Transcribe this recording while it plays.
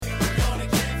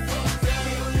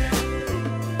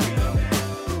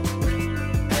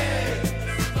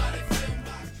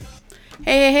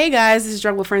Hey, guys. This is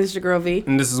Drunk with Friends. It's your girl V.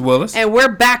 And this is Willis. And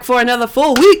we're back for another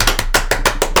full week.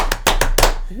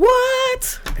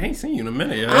 What? I ain't seen you in a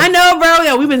minute, yo. I know, bro.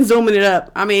 Yeah, we've been zooming it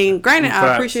up. I mean, granted,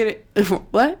 I appreciate it.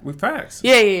 What? We facts.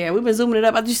 Yeah. We've been zooming it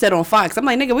up. I just said on Fox. I'm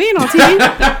like, nigga, we ain't on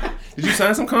TV. Did you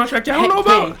sign some contract y'all don't know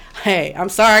about? Hey, I'm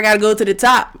sorry. I got to go to the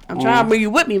top. I'm trying to bring you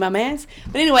with me, my mans.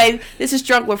 But anyway, this is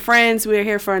Drunk with Friends. We're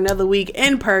here for another week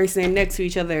in person next to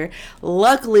each other.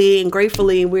 Luckily and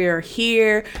gratefully, we're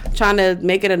here trying to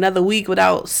make it another week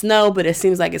without snow, but it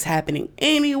seems like it's happening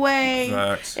anyway.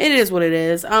 Facts. It is what it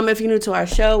is. If you're new to our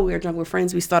show, we are Drunk with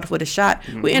Friends. We start off with a shot.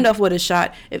 We end off with a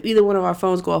shot. If either one of our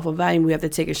phones go off of volume, we have to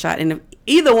take a shot. And if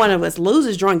either one of us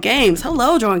loses Drunk Games,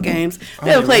 hello, Drunk Games. We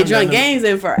haven't played Drunk Games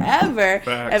in forever.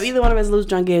 Facts. If either one of us lose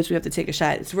Drunk Games, we have to take a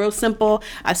shot. It's real simple.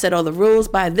 I've said all the rules.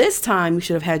 By this time, you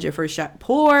should have had your first shot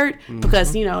poured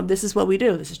because, this is what we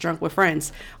do. This is Drunk with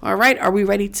Friends. All right. Are we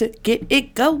ready to get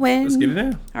it going? Let's get it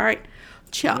in. All right.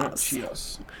 Cheers. Right,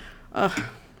 cheers.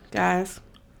 Guys.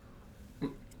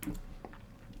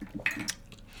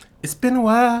 It's been a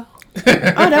while.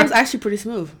 That was actually pretty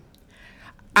smooth.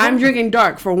 I'm drinking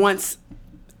dark for once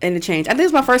in the change. I think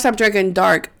it's my first time drinking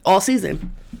dark all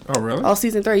season. Oh, really? All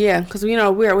season 3, yeah. Because,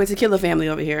 we're a tequila family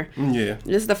over here. Yeah.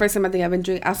 This is the first time I think I've been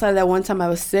drinking. Outside of that one time I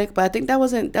was sick, but I think that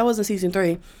wasn't season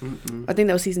 3. I think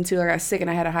that was season 2. I got sick and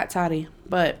I had a hot toddy.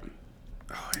 But,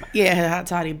 I had a hot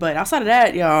toddy. But outside of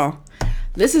that, y'all,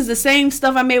 this is the same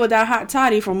stuff I made with that hot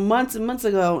toddy from months and months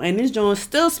ago. And this joint's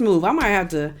still smooth. I might have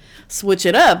to switch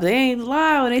it up. They ain't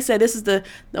lie when they said this is the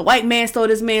white man stole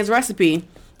this man's recipe.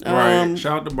 Right.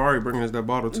 Shout out to Barry bringing us that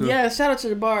bottle, too. Yeah, shout out to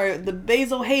the bar. The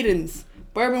Basil Hayden's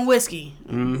bourbon whiskey.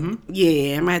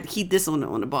 Yeah, I might have to keep this on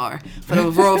the bar for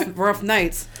the rough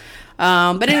nights.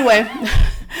 But anyway,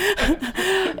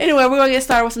 we're going to get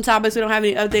started with some topics. We don't have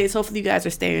any updates. Hopefully you guys are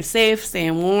staying safe,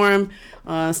 staying warm,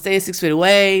 staying 6 feet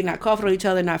away, not coughing on each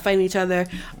other, not fighting each other.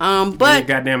 But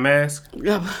goddamn mask.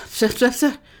 Good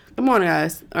morning,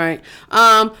 guys. All right.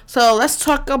 So let's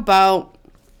talk about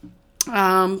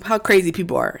how crazy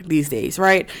people are these days,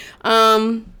 right?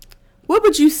 What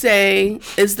would you say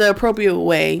is the appropriate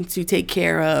way to take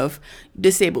care of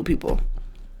disabled people?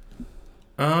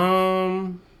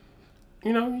 You're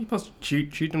supposed to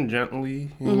treat them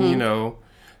gently, and,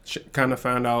 kind of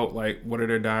find out, what are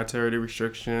their dietary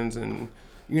restrictions, and,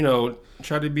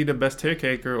 try to be the best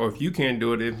caretaker, or if you can't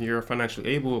do it, if you're financially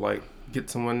able, get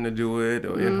someone to do it,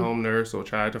 or in-home nurse, or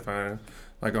try to find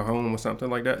a home or something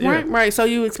like that. Yeah. Right. So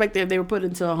you expect that if they were put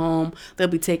into a home, they'll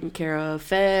be taken care of,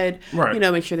 fed, right.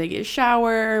 Make sure they get a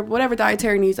shower, whatever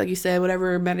dietary needs, like you said,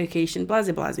 whatever medication,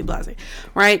 blase.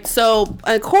 Right. So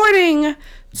according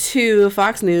to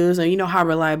Fox News, and you know how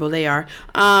reliable they are,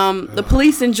 the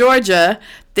police in Georgia,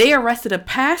 they arrested a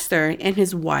pastor and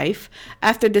his wife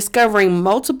after discovering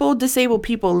multiple disabled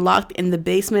people locked in the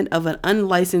basement of an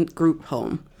unlicensed group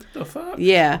home. The fuck?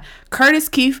 Yeah. Curtis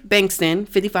Keith Bankston,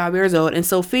 55 years old, and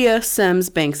Sophia Sims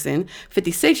Bankston,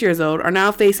 56 years old, are now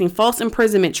facing false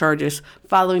imprisonment charges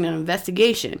following an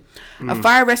investigation. A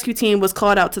fire rescue team was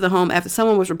called out to the home after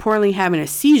someone was reportedly having a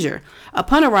seizure.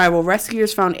 Upon arrival,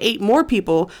 rescuers found 8 more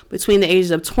people between the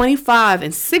ages of 25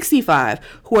 and 65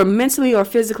 who are mentally or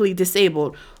physically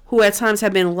disabled, who at times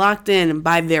have been locked in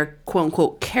by their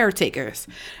quote-unquote caretakers.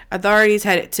 Authorities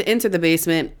had to enter the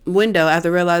basement window after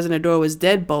realizing the door was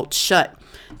deadbolt shut.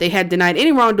 They had denied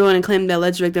any wrongdoing and claimed that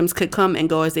alleged victims could come and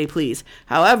go as they please.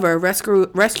 However,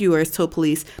 rescuers told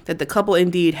police that the couple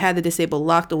indeed had the disabled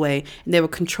locked away and they were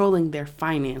controlling their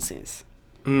finances.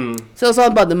 So it's all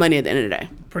about the money at the end of the day.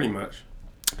 Pretty much.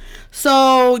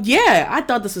 So, yeah, I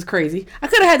thought this was crazy. I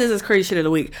could have had this as crazy shit of the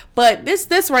week. But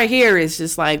this right here is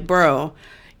just like, bro...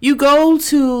 You go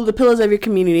to the pillars of your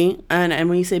community, and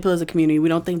when you say pillars of community, we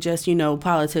don't think just,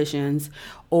 politicians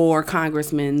or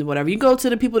congressmen, whatever. You go to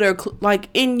the people that are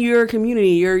in your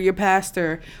community, your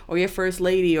pastor or your first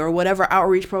lady or whatever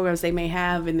outreach programs they may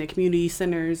have in the community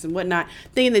centers and whatnot,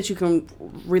 thinking that you can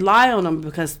rely on them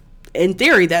because in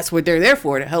theory, that's what they're there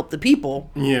for, to help the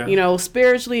people,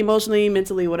 spiritually, emotionally,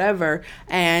 mentally, whatever.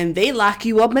 And they lock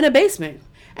you up in a basement.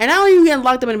 And not only are you getting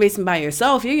locked up in a basement by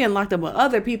yourself, you're getting locked up with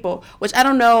other people, which I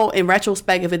don't know in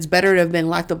retrospect if it's better to have been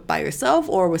locked up by yourself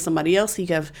or with somebody else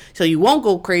so you won't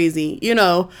go crazy,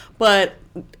 but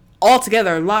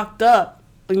altogether locked up,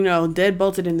 dead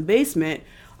bolted in the basement.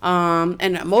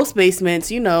 And most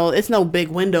basements, it's no big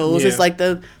windows. Yeah. It's like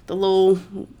the little,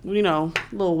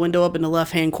 little window up in the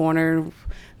left-hand corner,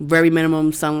 very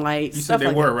minimum sunlight. You said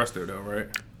they were arrested though, right?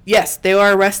 Yes, they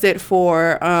were arrested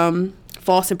for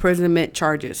false imprisonment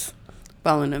charges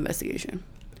following the investigation.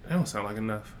 That don't sound like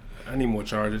enough. I need more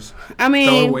charges. I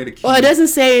mean, well, it doesn't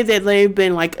say that they've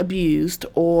been like abused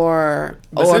or.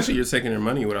 Essentially, you're taking their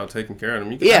money without taking care of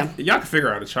them. Yeah, y'all can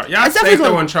figure out a charge. Y'all stay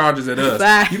throwing charges at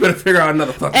us. You better figure out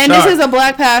another fucking charge. And this is a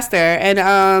black pastor,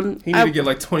 and he need to get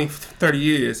like 20, 30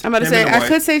 years. I'm about to say I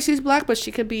could say she's black, but she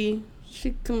could be.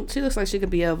 She looks like she could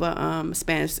be of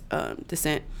Spanish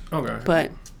descent. Okay,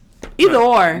 but either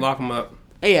or, lock them up.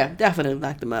 Yeah, definitely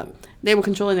lock them up. They were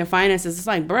controlling their finances. It's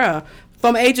like, bruh,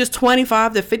 from ages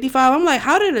 25 to 55, I'm like,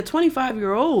 how did a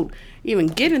 25-year-old even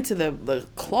get into the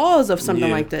claws of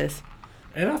something like this?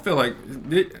 And I feel like,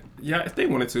 if they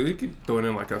wanted to, they could throw it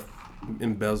in like a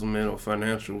embezzlement or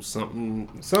financial something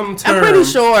term. I'm pretty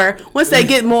sure once they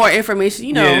get more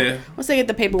information, once they get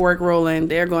the paperwork rolling,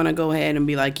 they're going to go ahead and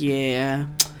be like, yeah,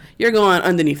 you're going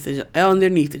underneath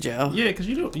the jail. Yeah, because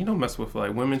you don't mess with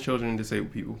like women, children, and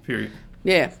disabled people. Period.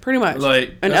 Yeah, pretty much.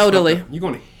 Like an elderly. You're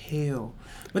going to hell.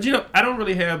 But I don't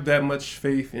really have that much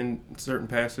faith in certain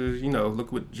pastors.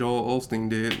 Look what Joel Osteen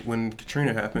did when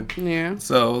Katrina happened. Yeah.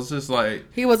 So it's just like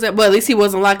he wasn't. Well, at least he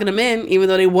wasn't locking them in, even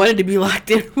though they wanted to be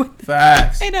locked in.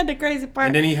 Facts. Ain't that the crazy part?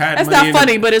 And then he had. That's not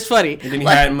funny, but it's funny. And then he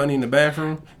had money in the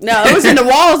bathroom. No, it was in the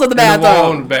walls of the bathroom. In the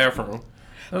wall in the bathroom.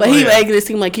 But he making it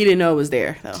seem like he didn't know it was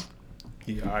there, though.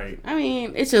 Right. I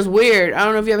mean, it's just weird. I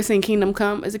don't know if you ever seen Kingdom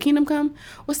Come. Is it Kingdom Come?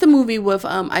 What's the movie with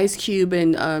Ice Cube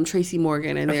and Tracy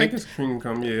Morgan? I think it's Kingdom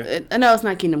Come, yeah. No, it's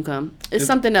not Kingdom Come. It's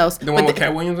something else. The one with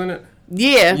Cat Williams in it?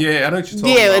 Yeah. Yeah, I know what you're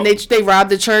talking about. And they robbed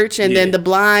the church, and then the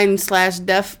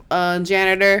blind/deaf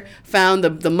janitor found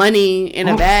the money in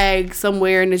a bag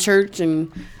somewhere in the church, and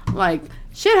like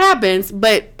shit happens,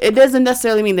 but it doesn't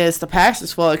necessarily mean that it's the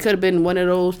pastor's fault. It could have been one of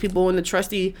those people on the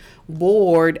trustee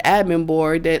board, admin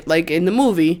board, that like in the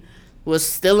movie was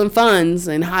stealing funds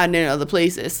and hiding in other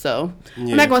places. So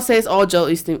I'm not gonna say it's all Joel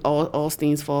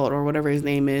Osteen's fault or whatever his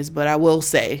name is, but I will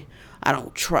say I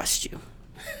don't trust you.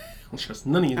 I don't trust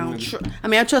none of you.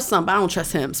 I trust some, but I don't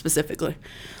trust him specifically.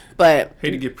 But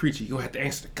hate to get preachy. You'll have to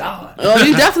answer to God. Oh,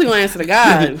 you definitely gonna answer to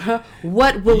God.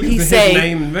 What will he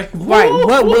say? Right.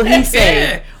 What will he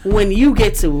say when you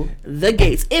get to the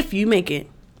gates? If you make it.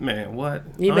 Man, what?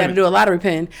 You better do a lot of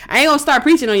repenting. I ain't gonna start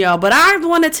preaching on y'all, but I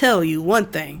want to tell you one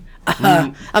thing.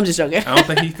 I'm just joking. I don't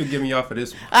think he's forgiving y'all for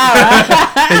this one.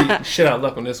 Hey, shit out of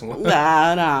luck on this one.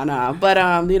 Nah. But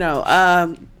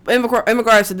in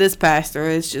regards to this pastor,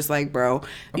 it's just like, bro,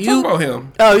 I'm talking about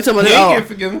him. Oh, you talking about he ain't getting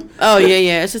forgiven. Oh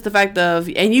yeah. It's just the fact of,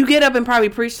 and you get up and probably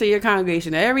preach to your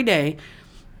congregation every day,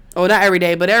 or not every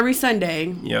day, but every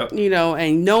Sunday. Yep.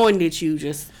 And knowing that you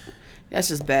just. That's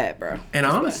just bad, bro. And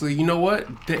honestly, you know what?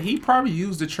 That he probably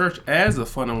used the church as a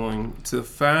funneling to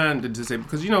find the disabled.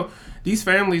 Because, these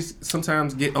families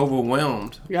sometimes get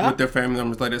overwhelmed with their family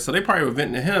members like that. So they probably were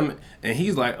venting to him. And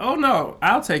he's like, oh, no,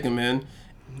 I'll take him in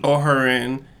or her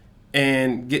in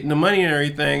and getting the money and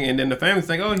everything. And then the family's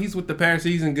like, oh, he's with the pastor.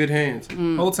 He's in good hands.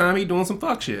 Whole time he doing some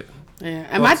fuck shit. Yeah.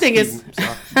 And my thing is,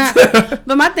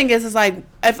 but my thing is, it's like,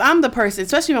 if I'm the person,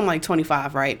 especially if I'm like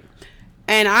 25, right?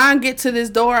 And I get to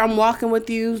this door, I'm walking with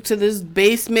you to this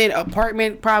basement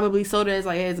apartment, probably so that it's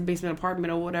like, hey, it's a basement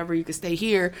apartment or whatever, you can stay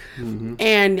here. Mm-hmm.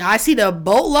 And I see the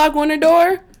bolt lock on the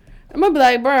door. I'm gonna be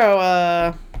like,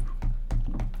 bro,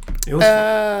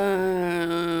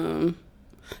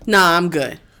 nah, I'm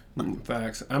good.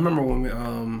 Facts. I remember when we,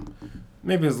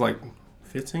 maybe it was like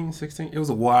 15, 16. It was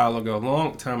a while ago, a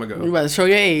long time ago. You about to show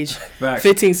your age. Facts.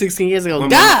 15, 16 years ago.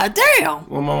 God damn.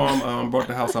 When my mom brought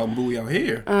the house out in Bowie out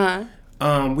here. Uh-huh.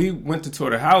 We went to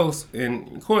tour the house,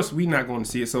 and of course we not going to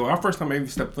see it. So our first time I ever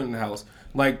stepped foot in the house,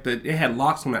 like it had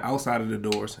locks on the outside of the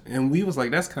doors, and we was like,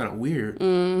 that's kind of weird.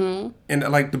 Mm-hmm. And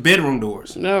like the bedroom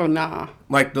doors. No, nah.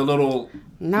 Like the little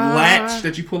latch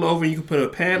that you pull over, and you can put a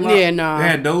padlock. Yeah, nah. They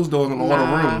had those doors in all the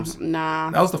rooms. Nah.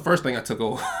 That was the first thing I took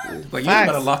over. Like, you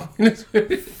better lock me in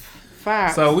this.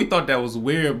 Facts. So we thought that was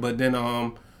weird, but then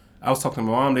I was talking to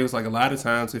my mom. They was like, a lot of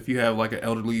times if you have like an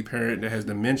elderly parent that has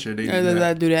dementia, they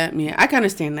do that. Yeah, I can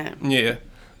understand that. Yeah,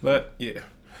 but yeah.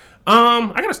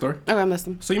 I got a story. Okay, I'm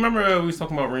listening. So you remember we was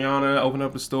talking about Rihanna opening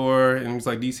up a store and it was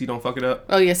like, DC, don't fuck it up.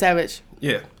 Oh yeah, Savage.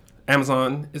 Yeah,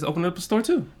 Amazon is opening up a store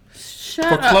too. Shut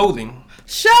up. For clothing.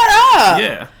 Shut up.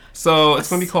 Yeah. So it's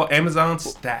gonna be called Amazon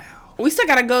Style. We still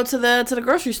gotta go to the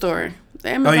grocery store. The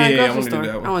Amazon grocery store.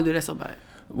 I want to do that so bad.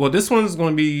 Well, this one's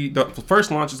going to be, the first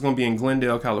launch is going to be in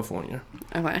Glendale, California.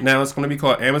 Okay. Now, it's going to be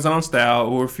called Amazon Style. It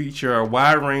will feature a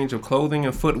wide range of clothing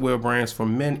and footwear brands for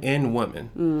men and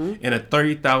women in a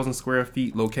 30,000 square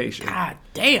feet location. God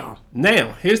damn.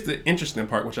 Now, here's the interesting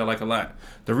part, which I like a lot.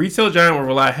 The retail giant will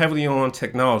rely heavily on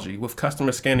technology, with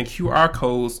customers scanning QR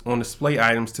codes on display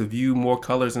items to view more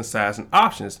colors and size and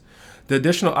options. The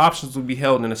additional options will be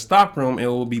held in a stock room and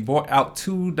will be brought out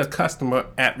to the customer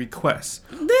at request.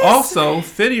 Also,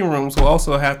 fitting rooms will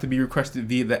also have to be requested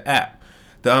via the app.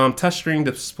 The touchscreen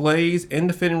displays in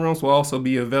the fitting rooms will also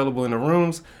be available in the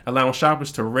rooms, allowing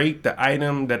shoppers to rate the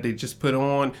item that they just put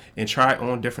on and try it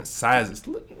on different sizes.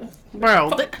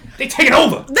 Bro, they take it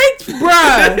over.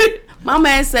 Bruh. My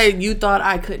man said, you thought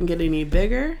I couldn't get any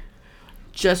bigger?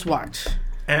 Just watch.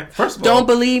 And first of all, don't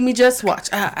believe me, just watch.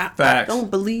 Facts.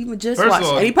 Don't believe me, just First watch. of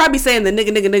all, and he probably saying the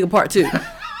nigga part too.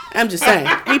 I'm just saying.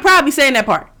 He probably saying that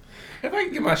part. If I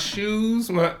can get my shoes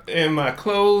and my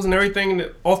clothes and everything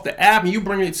off the app and you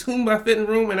bring it to my fitting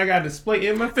room and I got to display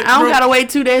in my fitting room. I don't got to wait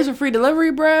 2 days for free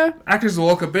delivery, bruh. I can just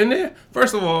walk up in there.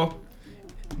 First of all,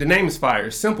 the name is fire.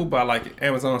 It's simple, but I like it.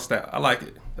 Amazon Style. I like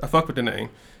it. I fuck with the name.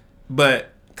 But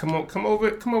come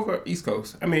over East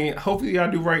Coast. I mean, hopefully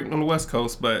y'all do right on the West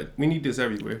Coast, but we need this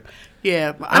everywhere.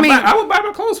 Yeah, I would buy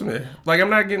my clothes from there. Like, I'm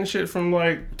not getting shit from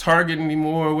like Target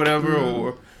anymore or whatever,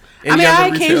 or I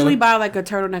occasionally buy like a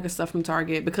turtleneck and stuff from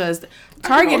Target because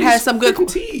Target has some good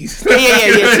tees.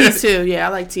 Yeah, tees too. Yeah, I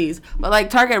like tees, but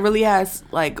like Target really has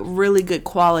like really good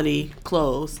quality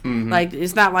clothes. Like,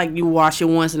 it's not like you wash it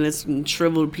once and it's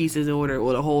shriveled pieces or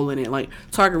with a hole in it. Like,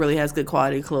 Target really has good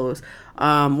quality clothes.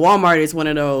 Walmart is one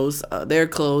of those. Their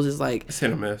clothes is like, it's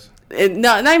hit or miss.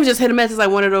 Not even just hit or miss. It's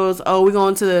like one of those. Oh, we're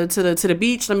going to the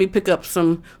beach. Let me pick up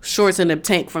some shorts in the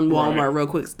tank from Walmart real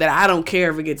quick. That I don't care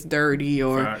if it gets dirty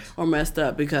or messed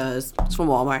up because it's from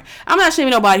Walmart. I'm not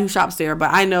shaming nobody who shops there, but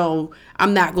I know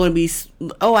I'm not going to be.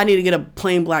 Oh, I need to get a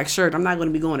plain black shirt. I'm not going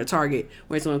to be going to Target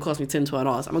where it's going to cost me $10,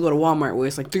 $12. I'm gonna go to Walmart where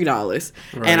it's like $3,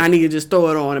 and I need to just throw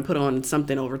it on and put on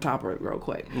something over top of it real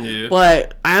quick. Yeah.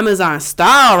 But Amazon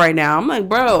Style right now, I'm like,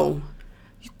 bro,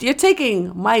 you're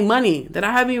taking my money that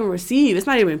I haven't even received. It's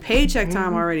not even paycheck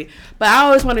time already. But I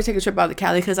always want to take a trip out to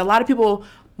Cali because a lot of people,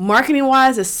 marketing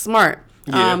wise, is smart.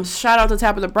 Yeah. Shout out to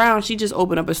Tabitha Brown. She just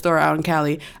opened up a store out in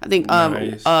Cali. I think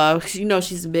nice.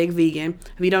 She's a big vegan.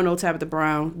 If you don't know Tabitha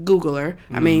Brown, Google her.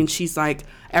 I mean, she's like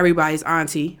everybody's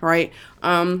auntie, right?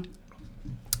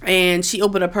 And she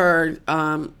opened up her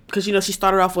because she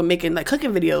started off with making like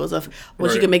cooking videos of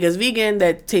what she could make as vegan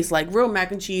that tastes like real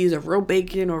mac and cheese or real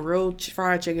bacon or real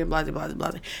fried chicken, blah blah blah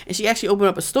blah. And she actually opened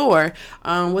up a store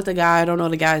with a guy. I don't know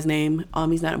the guy's name.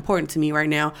 He's not important to me right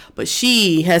now. But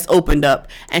she has opened up,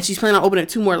 and she's planning on opening up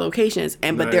 2 more locations.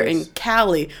 But they're in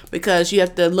Cali because you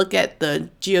have to look at the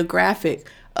geographic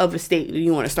of a state that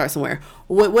you want to start somewhere.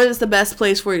 What is the best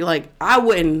place for you? Like, I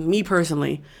wouldn't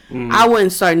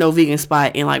start no vegan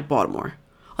spot in like Baltimore.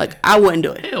 Like, I wouldn't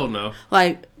do it. Hell no.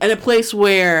 Like, in a place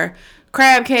where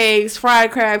crab cakes,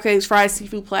 fried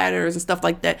seafood platters and stuff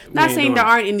like that. Not saying there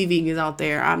aren't any vegans out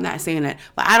there. I'm not saying that.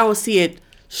 But I don't see it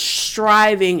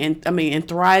striving and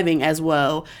thriving as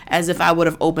well as if I would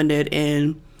have opened it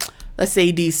in, let's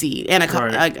say, DC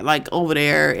and like over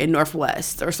there in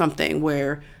Northwest or something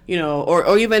where,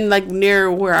 or even like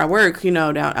near where I work,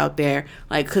 down out there,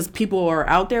 like, because people are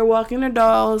out there walking their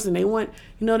dogs and they want,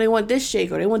 they want this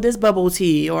shake or they want this bubble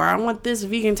tea or I want this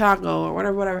vegan taco or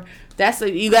whatever.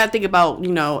 You got to think about,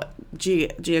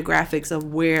 geographics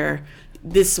of where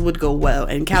this would go well.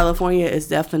 And California is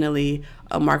definitely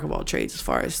a mark of all trades as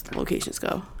far as locations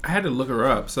go. I had to look her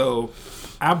up. So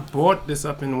I brought this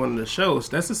up in one of the shows.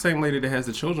 That's the same lady that has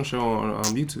the children's show on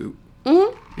YouTube.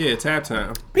 Mm-hmm. Yeah, Tab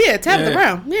Time. Yeah, Tabitha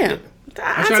Brown. Yeah. On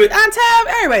Tab,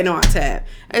 everybody know on Tab.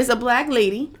 It's a black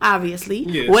lady,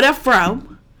 obviously, with a fro.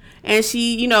 And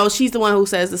she, she's the one who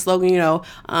says the slogan,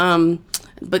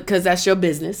 because that's your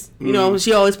business.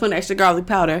 She always put extra garlic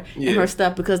powder in her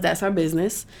stuff because that's her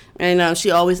business. And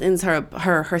she always ends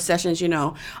her sessions,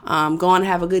 go on and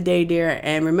have a good day, dear.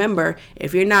 And remember,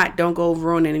 if you're not, don't go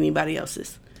ruining anybody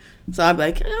else's. So I'd be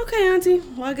like, okay, auntie,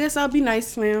 well, I guess I'll be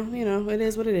nice now. It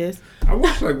is what it is. I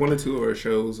watched like 1 or 2 of her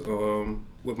shows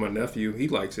with my nephew. He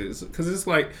likes it because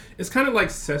it's kind of like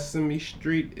Sesame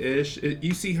Street-ish.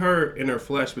 You see her in her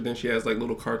flesh, but then she has like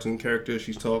little cartoon characters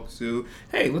she's talking to.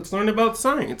 Hey, let's learn about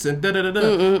science and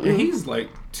da-da-da-da. And he's like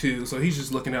 2, so he's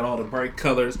just looking at all the bright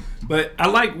colors. But I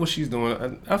like what she's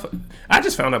doing. I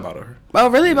just found out about her. Oh,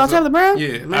 really? About Tabitha Brown?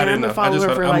 Yeah, man, I didn't follow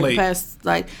her for like past,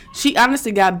 like, she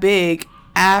honestly got big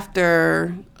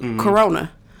after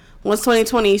Corona. Once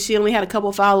 2020, she only had a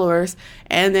couple followers,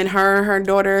 and then her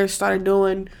daughter started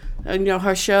doing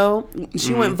her show.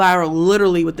 She went viral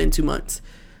literally within 2 months.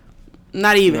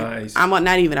 Not even. Nice.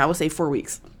 Not even. I would say 4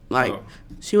 weeks. Like,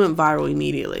 she went viral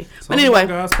immediately. So but anyway,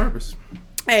 God's purpose.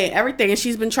 Hey, everything, and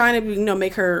she's been trying to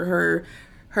make her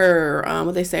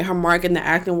what they say, her mark in the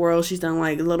acting world. She's done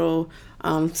like little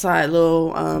side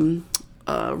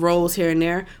roles here and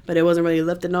there, but it wasn't really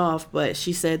lifting off. But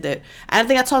she said that, I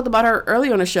think I talked about her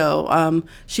earlier on the show.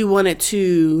 She wanted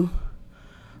to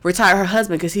retire her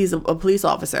husband because he's a police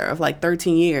officer of like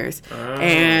 13 years,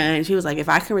 and she was like, if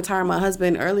I can retire my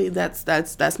husband early,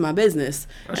 that's my business.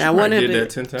 And I want to did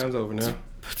that 10 times over now.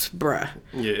 Bruh.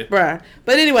 Yeah. Bruh.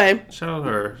 But anyway. Shout out to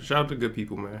her. Shout out to good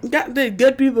people, man. Got the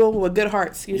good people with good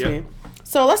hearts. Excuse me.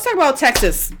 So let's talk about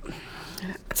Texas.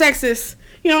 Texas.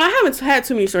 I haven't had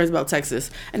too many stories about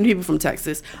Texas and people from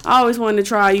Texas. I always wanted to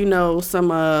try,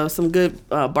 some good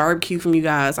barbecue from you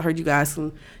guys. I heard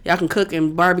y'all can cook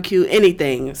and barbecue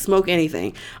anything, smoke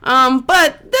anything.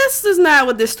 But this is not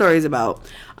what this story is about.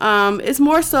 It's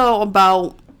more so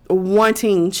about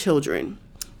wanting children.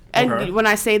 And when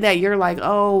I say that, you're like,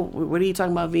 oh, what are you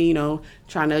talking about, V?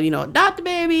 Trying to, adopt a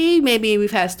baby. Maybe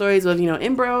we've had stories of,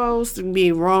 embryos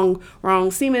being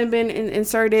wrong semen been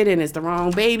inserted and it's the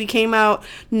wrong baby came out.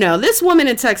 No, this woman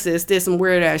in Texas did some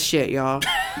weird ass shit, y'all.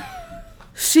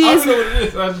 She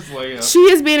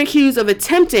is being accused of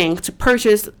attempting to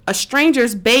purchase a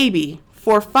stranger's baby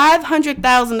for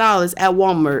 $500,000 at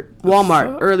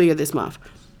Walmart earlier this month.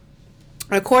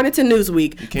 According to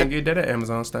Newsweek, you can't get that at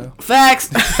Amazon style. Facts.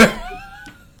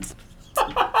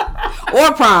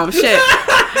 Or prom, shit.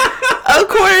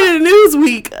 According to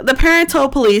Newsweek, the parent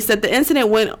told police that the incident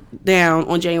went down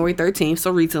on January 13th,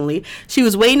 so recently. She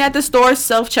was waiting at the store's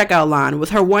self-checkout line with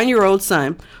her 1-year-old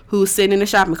son, who was sitting in a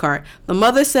shopping cart. The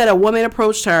mother said a woman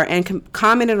approached her and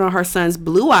commented on her son's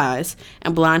blue eyes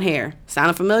and blonde hair.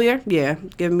 Sounded familiar? Yeah,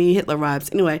 giving me Hitler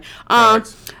vibes. Anyway,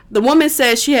 the woman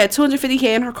said she had $250K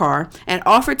in her car and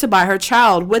offered to buy her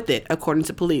child with it, according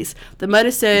to police. The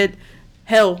mother said,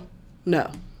 hell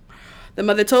no. The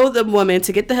mother told the woman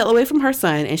to get the hell away from her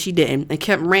son, and she didn't, and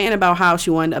kept ranting about how she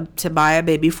wanted to buy a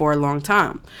baby for a long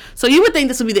time. So you would think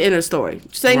this would be the end of the story.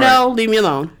 Say, no, leave me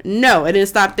alone. No, it didn't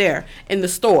stop there. In the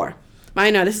store.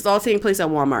 Mind you, this is all taking place at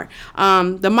Walmart.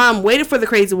 The mom waited for the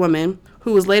crazy woman,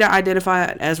 who was later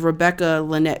identified as Rebecca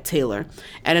Lynette Taylor,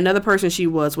 and another person she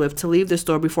was with, to leave the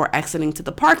store before exiting to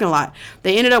the parking lot.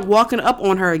 They ended up walking up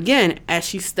on her again as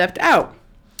she stepped out.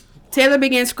 Taylor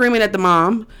began screaming at the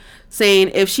mom,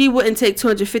 saying if she wouldn't take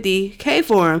 $250K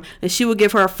for him, then she would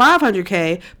give her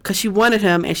 $500K because she wanted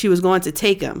him and she was going to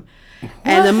take him. What?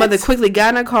 And the mother quickly got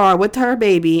in her car with her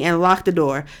baby and locked the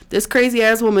door. This crazy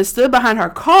ass woman stood behind her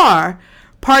car,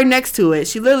 parked next to it.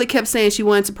 She literally kept saying she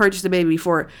wanted to purchase the baby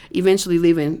before eventually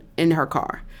leaving in her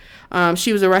car.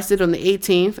 She was arrested on the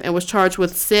 18th and was charged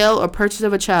with sale or purchase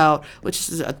of a child, which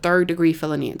is a 3rd-degree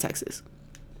felony in Texas.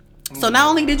 So not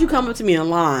only did you come up to me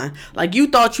online, like you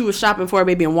thought you were shopping for a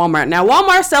baby in Walmart. Now,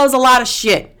 Walmart sells a lot of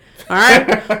shit. All right?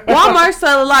 Walmart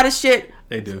sells a lot of shit.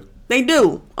 They do. They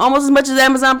do. Almost as much as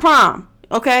Amazon Prime.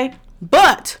 Okay?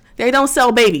 But they don't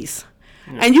sell babies.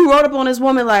 Yeah. And you wrote up on this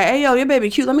woman like, hey, yo, your baby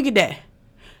cute. Let me get that.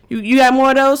 You got more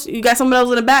of those? You got some of those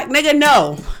in the back? Nigga,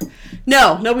 no.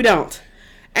 No, we don't.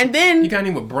 And then... You got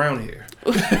him with brown hair.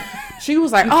 She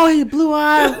was like, oh, he's blue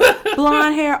eyed,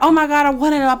 blonde hair. Oh, my God,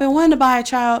 I've been wanting to buy a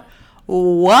child.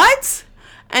 What?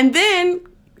 And then,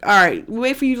 all right,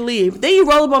 wait for you to leave. Then you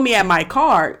roll up on me at my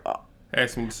car,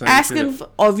 asking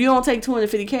if you don't take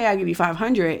 $250K, I'll give you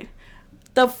 $500.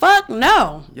 The fuck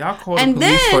no. Y'all call the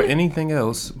police for anything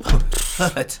else,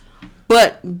 but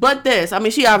this. I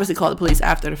mean, she obviously called the police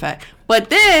after the fact. But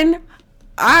then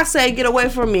I say, get away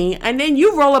from me, and then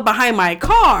you roll up behind my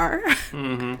car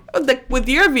with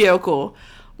your vehicle,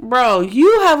 bro.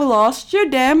 You have lost your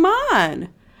damn mind.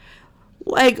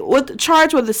 Like,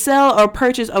 charged with the sale or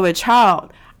purchase of a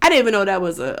child. I didn't even know that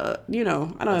was I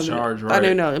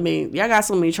didn't know. I mean, y'all got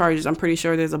so many charges. I'm pretty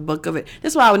sure there's a book of it.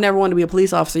 That's why I would never want to be a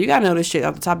police officer. You gotta know this shit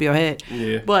off the top of your head.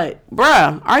 Yeah. But,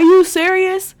 bruh, are you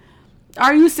serious?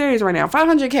 Are you serious right now?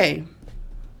 $500K.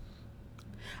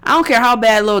 I don't care how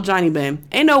bad little Johnny been.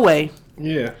 Ain't no way.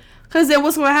 Yeah. Cause then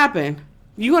what's gonna happen?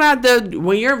 You gonna have to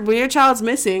when your child's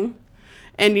missing.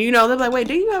 And, they're like, wait,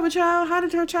 do you have a child? How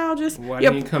did your child just... Why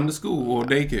didn't you come to school or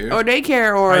daycare? How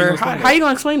you going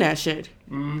to explain that shit?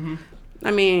 Mm-hmm.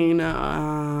 I mean,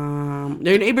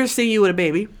 their neighbors see you with a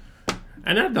baby.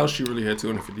 And I doubt she really had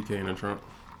 $250K in her trunk.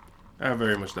 I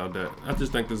very much doubt that. I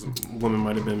just think this woman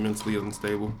might have been mentally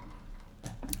unstable.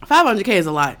 $500K is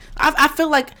a lot. I feel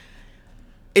like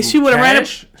if she would have ran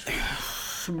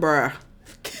bruh.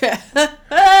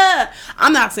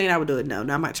 I'm not saying I would do it. No,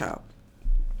 not my child.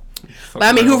 But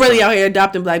I mean, who really out here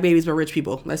adopting black babies but rich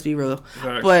people? Let's be real.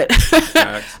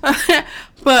 Facts.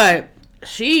 But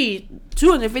she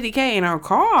 $250K in her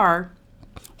car.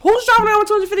 Who's driving around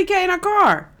with $250K in her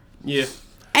car? Yeah.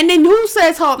 And then who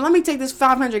says, "Hold, let me take this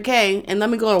 $500K and let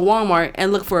me go to Walmart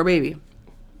and look for a baby"?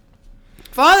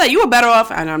 For all that, you were better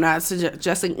off, and I'm not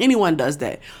suggesting anyone does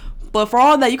that. But for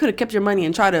all that, you could have kept your money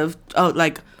and tried to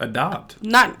adopt.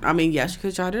 Yes, you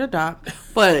could try to adopt.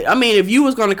 But I mean, if you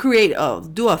was going to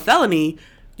do a felony,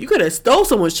 you could have stole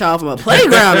someone's child from a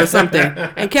playground or something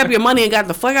and kept your money and got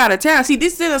the fuck out of town. See,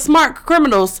 these are the smart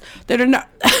criminals that are not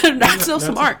so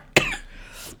smart.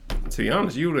 To be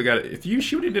honest, you would have got if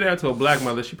she would have did that to a black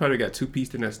mother, she probably got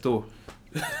 2-pieced in that store.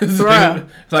 Bruh.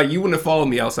 Like, you wouldn't have followed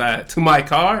me outside to my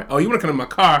car. Oh, you want to come to my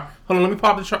car? Hold on, let me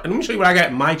pop the trunk. Let me show you what I got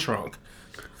in my trunk.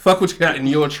 Fuck what you got in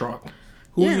your trunk.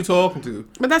 Who are you talking to?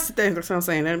 But that's the thing. That's what I'm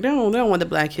saying. They don't want the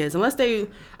black kids unless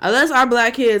our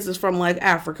black kids is from like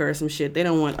Africa or some shit. They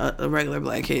don't want a regular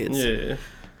black kids. Yeah,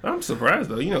 I'm surprised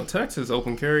though. You know, Texas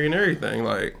open carry and everything.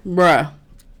 Like, bruh.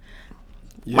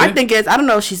 Yeah. My thing is, I don't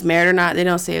know if she's married or not. They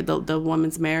don't say if the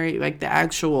woman's married. Like the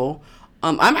actual.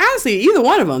 I'm honestly either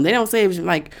one of them. They don't say if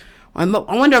like. I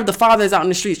wonder if the father's out in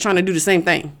the streets trying to do the same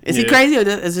thing. Is he crazy, or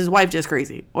is his wife just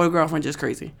crazy, or the girlfriend just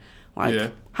crazy?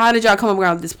 Like, how did y'all come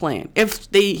around with this plan? If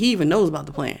he even knows about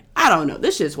the plan, I don't know.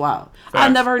 This shit's wild. Facts.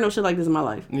 I've never heard no shit like this in my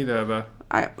life. Neither have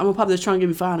I. I'm gonna pop this trunk and give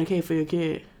you $500K for your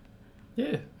kid.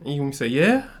 Yeah, and you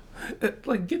say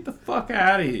like get the fuck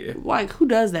out of here. Like, who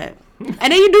does that? And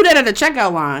then you do that at the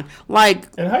checkout line. Like,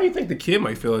 and how do you think the kid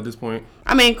might feel at this point?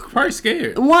 I mean, probably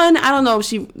scared. One, I don't know if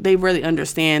they really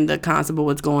understand the concept of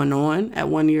what's going on at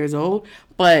 1 year old.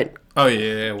 But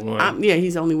one.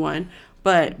 He's only one.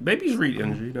 But babies read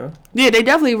energy, though. Yeah, they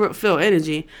definitely feel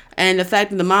energy, and the fact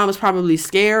that the mom was probably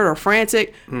scared or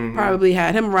frantic probably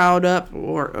had him riled up,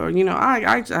 or you know,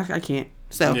 I can't.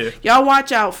 So y'all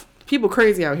watch out. People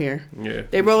crazy out here. Yeah,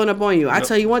 they rolling up on you. I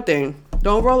tell you one thing: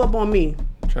 don't roll up on me.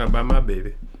 Trying to buy my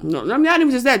baby. No, I'm not even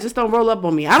just that. Just don't roll up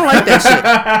on me. I don't like that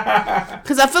shit.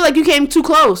 Because I feel like you came too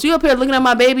close. You up here looking at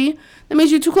my baby. That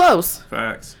means you're too close.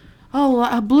 Facts. Oh,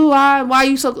 a blue eye. Why are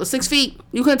you so 6 feet?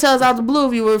 You couldn't tell us out the blue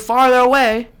if you were farther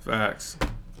away. Facts.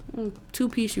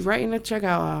 2-piece, you right in the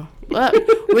checkout aisle. Look,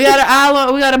 we got an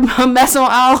aisle. We got a mess on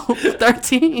aisle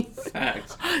 13.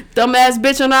 Facts. Dumbass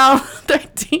bitch on aisle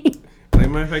 13. Like,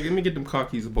 matter of fact, let me get them car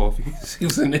keys of ball. He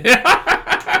was in there.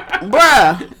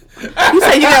 Bruh. You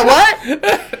said you got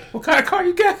what? What kind of car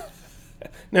you got?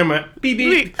 Never mind. Beep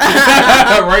beep.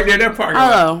 Right there, that parking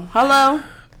lot. Hello.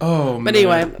 Oh man. But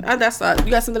anyway, that's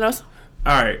you got something else?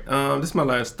 All right. This is my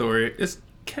last story. It's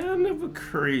kind of a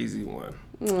crazy one.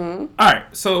 All right.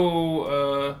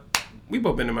 So we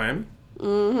both been to Miami.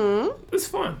 It's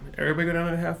fun. Everybody go down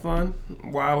there and have fun.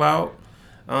 Wild out.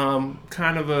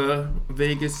 Kind of a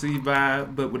Vegas-y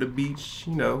vibe, but with a beach.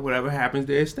 You know, whatever happens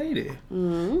there, stay there.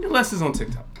 Unless it's on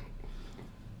TikTok.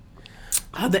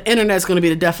 The internet's gonna be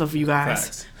the death of you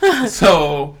guys.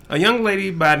 So a young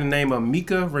lady by the name of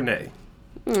Mika Renee.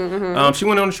 She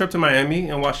went on a trip to Miami,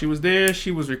 and while she was there, she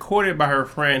was recorded by her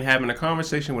friend having a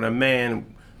conversation with a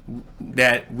man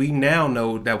that we now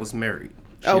know that was married.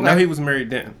 She didn't know he was married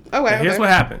then. Here's what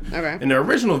happened. In the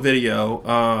original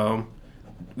video,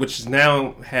 which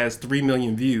now has 3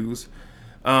 million views,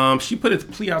 she put a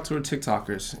plea out to her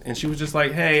TikTokers, and she was just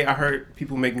like, "Hey, I heard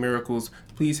people make miracles.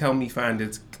 Please help me find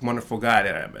this wonderful guy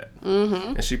that I met."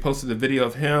 And she posted a video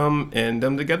of him and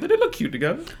them together. They look cute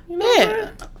together. You know,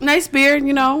 man? Nice beard,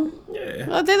 you know.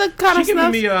 Yeah. They look kind of She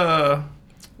giving me,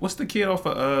 what's the kid off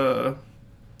of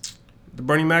the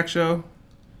Bernie Mac show?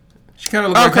 She kind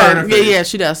of looks like her in her face. Yeah,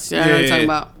 she does. Yeah, I know what you're talking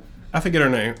about. I forget her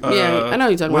name. I know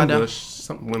you're talking Wimbush, about, though.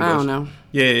 Something Wimbush. I don't know.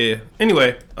 Yeah.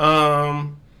 Anyway,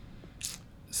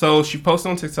 so she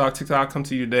posted on TikTok. TikTok, come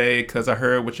to you today because I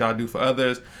heard what y'all do for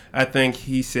others. I think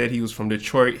he said he was from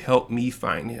Detroit. Help me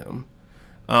find him.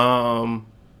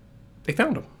 They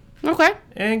found him. Okay.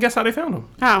 And guess how they found him?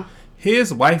 How?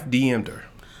 His wife DM'd her.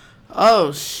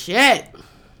 Oh, shit.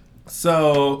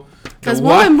 So, because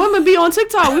women be on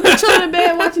TikTok. We be chilling in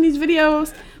bed watching these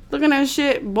videos, looking at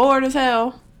shit, bored as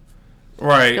hell.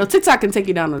 Right. Yo, TikTok can take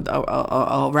you down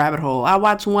a rabbit hole. I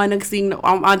watch one, I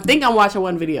think I'm watching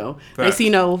one video. Facts.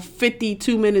 Next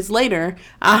 52 minutes later,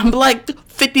 I'm like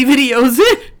 50 videos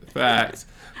in. Facts.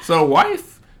 So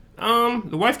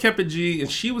the wife kept it G, and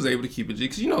she was able to keep it G.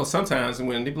 Because, you know, sometimes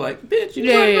when they be like, bitch, you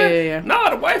know yeah. No,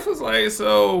 the wife was like,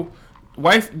 so...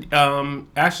 Wife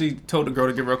actually told the girl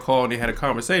to give her a call, and they had a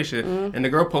conversation. And the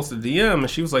girl posted a DM, and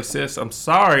she was like, "Sis, I'm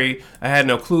sorry. I had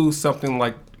no clue something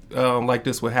like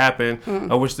this would happen.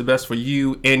 I wish the best for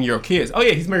you and your kids." Oh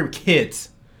yeah, he's married with kids.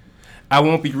 I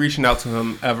won't be reaching out to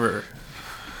him ever.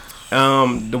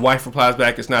 The wife replies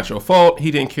back, "It's not your fault.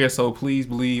 He didn't care, so please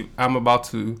believe I'm about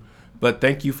to. But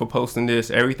thank you for posting this.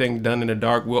 Everything done in the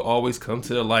dark will always come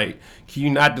to the light. Can you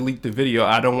not delete the video?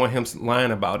 I don't want him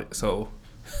lying about it. So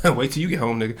wait till you get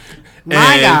home, nigga." My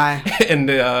guy. And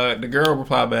the girl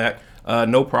replied back,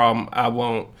 "No problem. I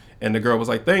won't." And the girl was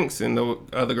like, "Thanks." And the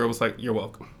other girl was like, "You're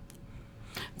welcome."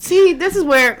 See, this is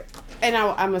where, and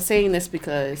I'm saying this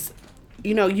because,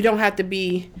 you don't have to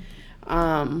be,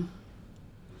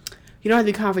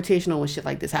 confrontational when shit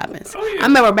like this happens. Oh, yeah. I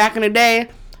remember back in the day,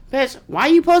 bitch, why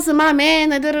you posting my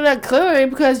man? Clearly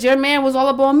because your man was all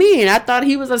up on me, and I thought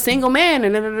he was a single man,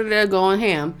 and going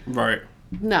ham. Right.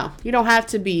 No, you don't have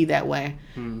to be that way.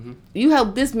 Mm-hmm. You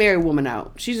help this married woman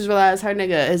out. She just realized her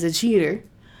nigga is a cheater.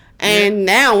 And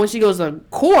now when she goes to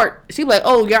court, she be like,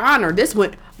 "Oh, Your Honor, this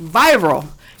went viral.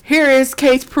 Here is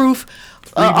case proof,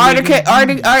 artifact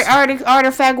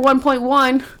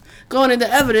 1.1 going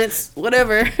into evidence,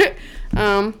 whatever."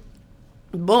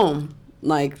 Boom.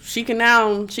 Like, she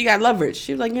got leverage.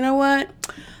 She was like, you know what?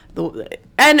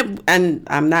 And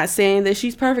I'm not saying that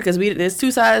she's perfect, because there's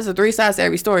 2 sides or 3 sides to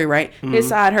every story, right? Mm-hmm. His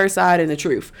side, her side, and the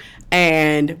truth.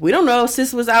 And we don't know if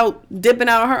sis was out dipping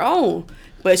out on her own,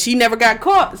 but she never got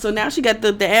caught. So now she got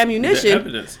the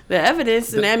ammunition, the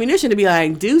evidence and the ammunition to be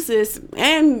like, deuces,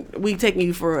 and we taking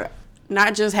you for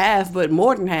not just half, but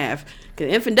more than half.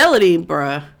 Because infidelity,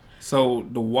 bruh. So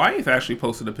the wife actually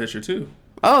posted a picture too.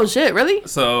 Oh shit, really?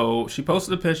 So she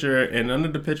posted a picture, and under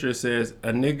the picture it says,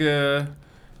 a nigga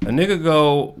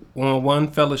go on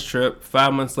one fella's trip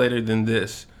 5 months later than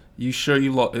this. You surely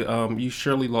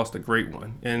lost a great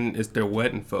one. And it's their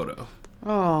wedding photo.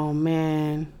 Oh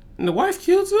man. And the wife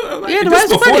killed her. Like, yeah, the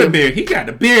wife's before pretty. The beard. He got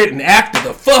the beard and acted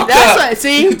the fuck That's up. What,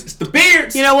 see? It's the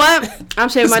beard. You know what? I'm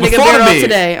shaving my nigga beard off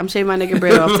today. I'm shaving my nigga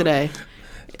beard off today.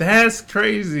 That's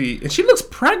crazy. And she looks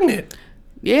pregnant.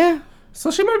 Yeah.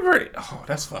 So she might be ready. Oh,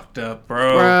 that's fucked up,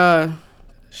 bro. Bruh.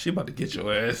 She about to get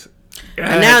your ass.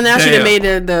 And now she done made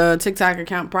the TikTok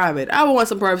account private. I would want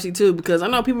some privacy too, because I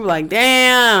know people are like,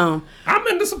 damn. I'm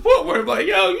in the support where like,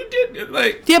 yo, you did it.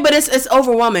 Like, yeah, but it's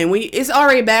overwhelming. It's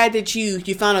already bad that you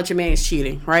found out your man is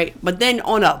cheating, right? But then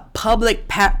on a public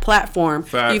platform,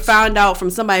 Facts. You found out from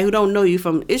somebody who don't know you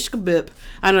from Ishkabib.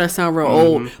 I know that sounds real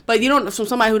old, but you don't from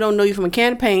somebody who don't know you from a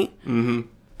can of paint, and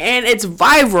it's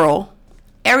viral.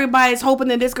 Everybody's hoping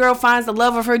that this girl finds the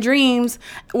love of her dreams,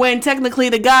 when technically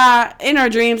the guy in her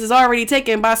dreams is already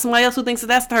taken by somebody else who thinks that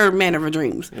that's her man of her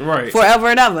dreams. Right. Forever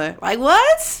and ever. Like,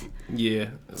 what? Yeah.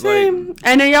 See?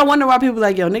 And then y'all wonder why people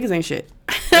like, yo, niggas ain't shit.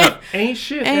 Ain't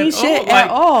shit. Ain't shit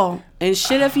at all. And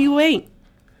shit if you ain't.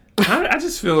 I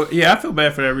just feel, I feel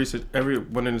bad for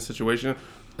everyone in the situation,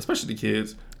 especially the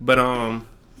kids. But,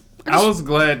 I was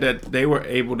glad that they were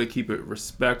able to keep it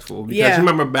respectful, because you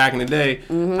remember back in the day,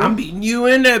 I'm beating you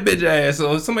in that bitch ass.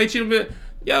 So if somebody cheated a bit,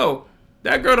 yo,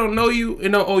 that girl don't know you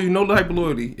and don't owe you no type of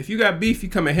loyalty. If you got beef, you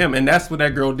come at him, and that's what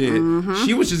that girl did.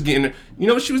 She was just getting, you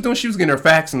know what she was doing? She was getting her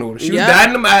facts in order. She was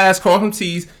dotting them I's, crossing them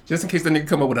T's, just in case the nigga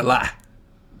come up with a lie.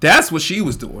 That's what she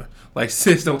was doing. Like,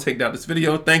 sis, don't take down this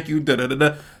video. Thank you. Da da da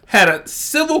da. Had a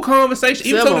civil conversation.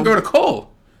 Even told the girl to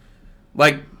call.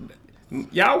 Like,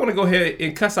 y'all want to go ahead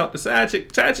and cuss out the side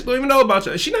chick. Side chick don't even know about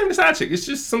you. She's not even a side chick. It's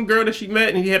just some girl that she met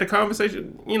and he had a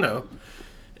conversation, you know.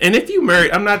 And if you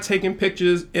married, I'm not taking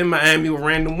pictures in Miami with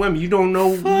random women. You don't know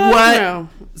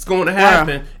what's going to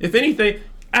happen. Wow. If anything,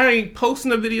 I ain't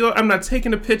posting a video. I'm not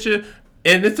taking a picture.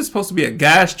 And if it's supposed to be a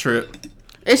guy's trip,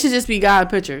 it should just be guy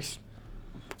pictures.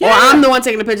 Yeah. Or I'm the one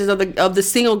taking the pictures of the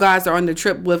single guys that are on the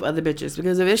trip with other bitches.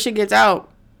 Because if this shit gets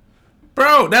out,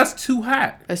 bro, that's too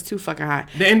hot. That's too fucking hot.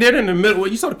 And they're in the middle.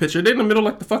 Well, you saw the picture. They're in the middle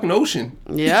of like the fucking ocean.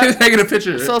 Yeah. Taking a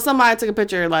picture. So somebody took a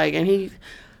picture, like, and he's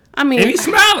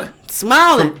smiling.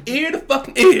 Smiling. From ear to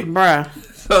fucking ear. Bruh.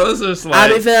 So it's just like, I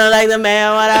be feeling like the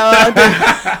man when I walk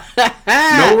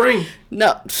through. No ring.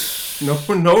 No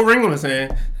ring on his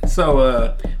hand.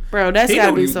 So, bro, that's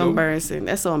gotta be so embarrassing.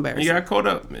 That's so embarrassing. He got caught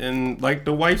up, and like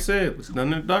the wife said, "What's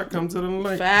done in the dark comes to the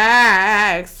light."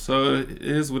 Facts. So it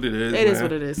is what it is. It is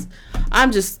what it is.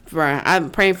 I'm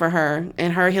praying for her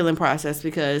and her healing process,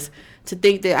 because to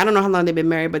think that, I don't know how long they've been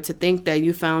married, but to think that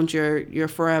you found your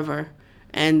forever,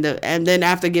 and then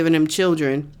after giving him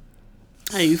children,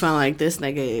 and you find like this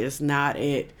nigga is not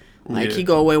it. Like, he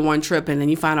go away one trip, and then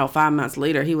you find out 5 months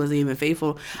later he wasn't even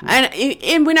faithful.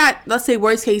 And we're not, let's say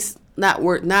worst case, not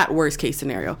worst case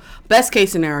scenario. Best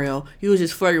case scenario, you was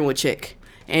just flirting with chick,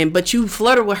 but you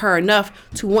flirted with her enough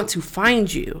to want to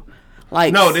find you.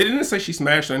 Like, no, they didn't say she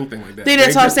smashed or anything like that.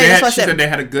 That's what I'm saying. She said they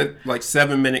had a good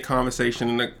 7-minute conversation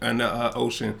in the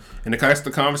ocean, and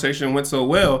the conversation went so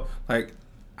well. Like,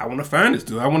 I want to find this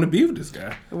dude. I want to be with this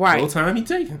guy. Right. The whole time he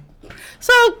taking.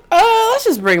 So, let's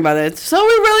just bring about it. So,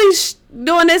 we really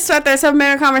doing this at that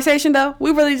 7-minute conversation, though?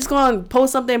 We really just going to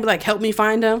post something and be like, help me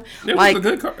find him? It like, was a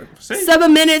good conversation.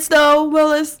 7 minutes, though,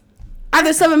 Willis?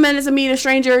 After 7 minutes of meeting a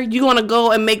stranger, you going to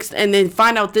go and then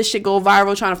find out this shit go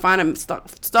viral trying to find him,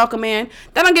 stalk a man?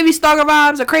 That don't give you stalker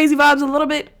vibes or crazy vibes a little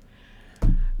bit?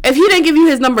 If he didn't give you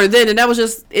his number then that was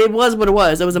just, it was what it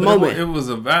was. It was a moment. It was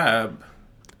a vibe.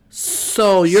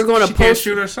 So, you're going to She post... can't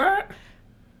shoot her shot?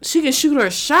 She can shoot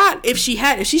her shot if she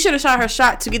should have shot her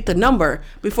shot to get the number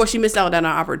before she missed out on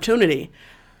an opportunity.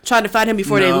 Tried to find him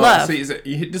before they left. See,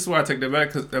 this is why I take that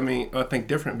back, because I think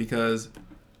different, because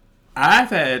I've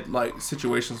had like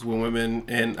situations with women,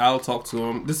 and I'll talk to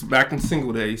them. This is back in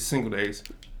single days.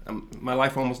 My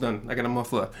life almost done. I got a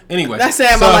month left. Anyway, that's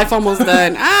it. My life almost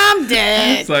done. I'm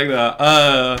dead. It's like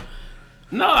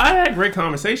no, I had great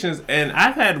conversations, and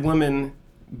I've had women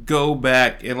go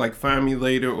back and like find me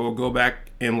later, or go back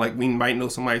and like we might know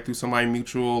somebody through somebody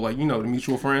mutual, like, you know, the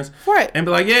mutual friends, right? And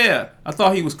be like, yeah, I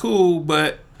thought he was cool,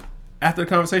 but after the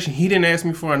conversation, he didn't ask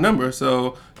me for a number,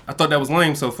 so I thought that was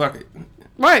lame. So fuck it.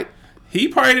 Right. He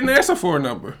probably didn't ask her for a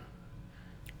number.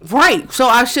 Right.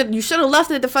 So you should have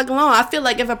left it the fuck alone. I feel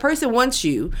like if a person wants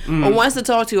you or wants to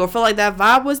talk to you or feel like that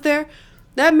vibe was there,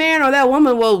 that man or that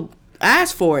woman will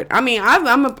ask for it. I mean,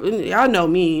 y'all know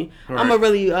me. Right. I'm a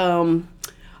really I'm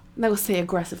not gonna say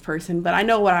aggressive person, but I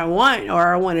know what I want,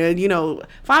 or I want to, you know,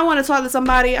 if I want to talk to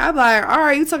somebody, I'm like, all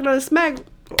right, you talking to the smack,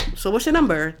 so what's your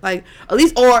number? Like, at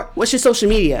least, or what's your social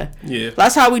media? Yeah.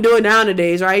 That's how we do it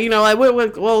nowadays, right? You know, like,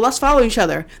 well, let's follow each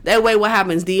other. That way, what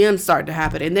happens? DMs start to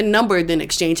happen, and then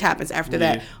exchange happens after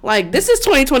that. Like, this is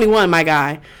 2021, my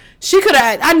guy. She could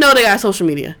have, I know they got social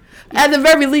media. At the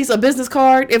very least, a business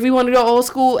card, if we want to go old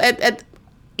school, at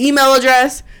email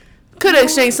address, could have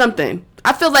exchanged something.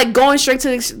 I feel like going straight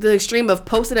to the extreme of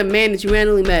posting a man that you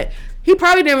randomly met. He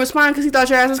probably didn't respond because he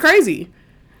thought your ass was crazy.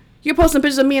 You're posting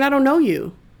pictures of me and I don't know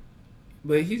you.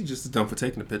 But he's just dumb for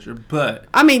taking a picture. But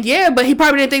I mean, yeah, but he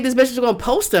probably didn't think this bitch was gonna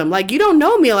post them. Like, you don't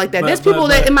know me like that. There's people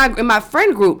that in my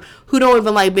friend group who don't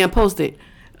even like being posted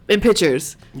in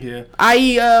pictures. Yeah.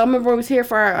 I remember we was here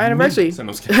for our anniversary.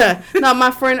 No, my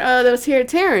friend that was here,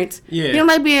 Terrence. Yeah. He don't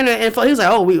like being in. He was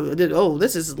like,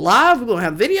 this is live. We're gonna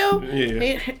have video.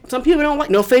 Yeah. Some people don't like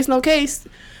no face, no case.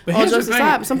 But here's the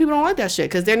thing. Some people don't like that shit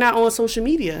because they're not on social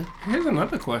media. Here's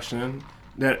another question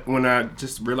that when I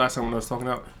just realized someone I was talking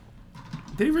about.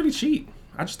 Did he really cheat?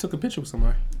 I just took a picture with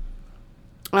somebody.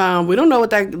 We don't know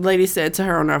what that lady said to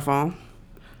her on her phone.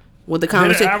 With the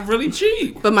conversation, I really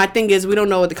cheat. But my thing is, we don't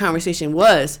know what the conversation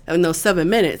was in those 7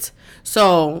 minutes.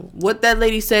 So what that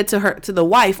lady said to the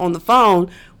wife on the phone,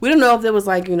 we don't know if it was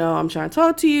like, you know, I'm trying to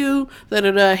talk to you.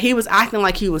 He was acting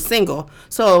like he was single.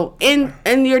 So in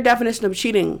your definition of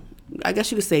cheating, I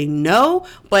guess you could say no.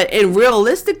 But in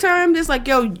realistic terms, it's like,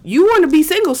 yo, you want to be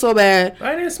single so bad.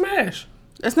 I didn't smash.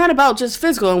 It's not about just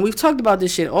physical, and we've talked about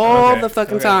this shit all the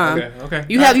fucking time. Okay.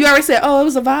 You already said, oh, it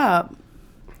was a vibe.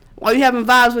 Why you having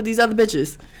vibes with these other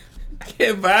bitches? I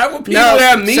can't vibe with people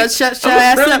that meet. Shut your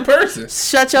ass up. Person.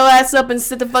 Shut your ass up and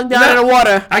sit the fuck down in the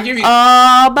water. I give you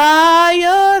all by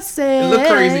yourself. It look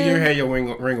crazy you had your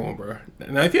ring on, bro.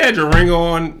 Now if you had your ring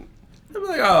on, I'd be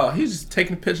like, oh, he's just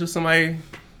taking a picture of somebody,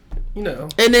 you know.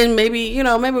 And then maybe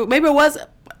it was.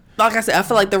 Like I said, I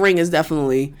feel like the ring is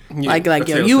definitely like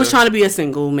yo, you was trying to be a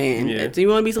single man. Yeah. Do you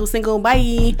want to be so single?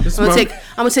 Bye. I'm gonna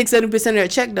take 70% of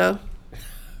that check though.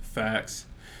 Facts.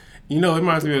 You know, it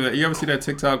reminds me of that. You ever see that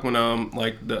TikTok when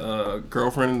like the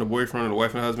girlfriend and the boyfriend or the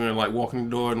wife and husband are like walking the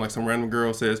door and like some random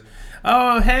girl says,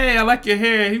 "Oh, hey, I like your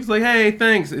hair." He was like, "Hey,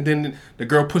 thanks." And then the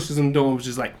girl pushes him the door and was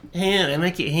just like, "Hey, I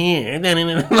like your hair." And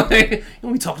then like,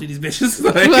 we talk to these bitches.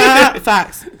 Like,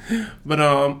 facts. But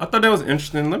I thought that was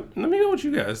interesting. Let me know what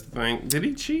you guys think. Did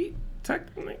he cheat?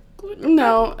 Technically,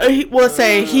 no. The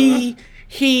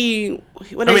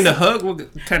hug was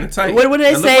kind of tight. What would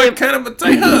they say? Like kind of a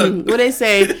tight hug. What they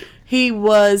say? He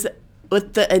was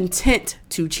with the intent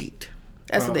to cheat.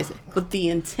 That's what they say. With the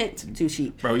intent to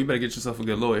cheat. Bro, you better get yourself a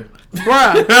good lawyer.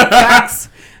 Bruh. Facts.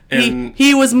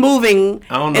 He was moving.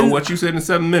 I don't know what you said in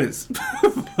 7 minutes. For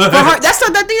her, that's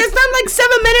not that thing. It's not like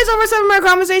 7 minutes over 7 minute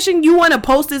conversation. You want to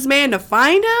post this man to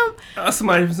find him?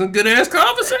 Somebody with some good ass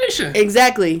conversation.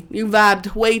 Exactly. You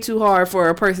vibed way too hard for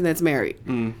a person that's married.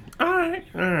 All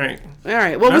right.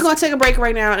 Well, we're gonna take a break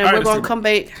right now, and we're gonna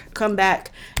come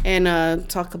back and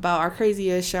talk about our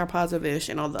crazy-ish, our positive-ish,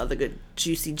 and all the other good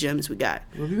juicy gems we got.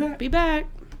 We'll be back. Be back.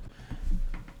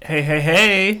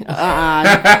 Hey.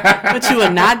 What you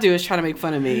would not do is try to make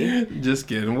fun of me. Just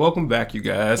kidding. Welcome back, you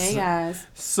guys. Hey, guys.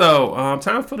 So,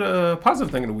 time for the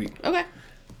positive thing of the week. Okay.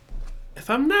 If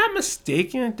I'm not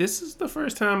mistaken, this is the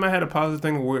first time I had a positive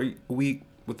thing a week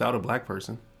without a black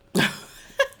person.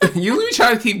 Usually we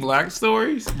try to keep black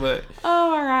stories, but...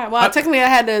 Oh, all right. Well, technically I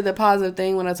had the positive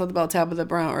thing when I talked about Tabitha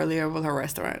Brown earlier with her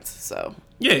restaurants, so...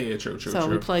 Yeah, true. So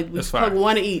we plug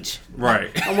one of each. Right.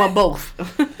 I want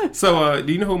both. So,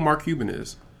 do you know who Mark Cuban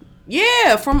is?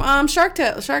 Yeah, from Shark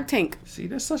Tank. See,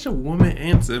 that's such a woman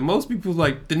answer. Most people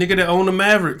like the nigga that own the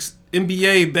Mavericks,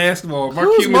 NBA basketball. Mark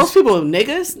Cuban. Most people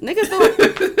niggas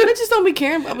bitches don't be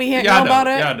caring about me hearing about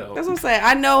it. Yeah, I know. That's what I'm saying.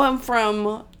 I know him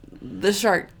from the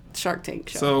Shark Tank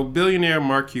show. So billionaire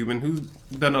Mark Cuban, who's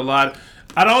done a lot.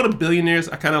 Out of all the billionaires,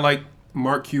 I kind of like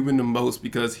Mark Cuban the most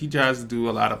because he tries to do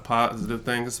a lot of positive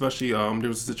things. Especially, there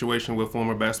was a situation with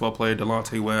former basketball player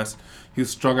Delonte West. He was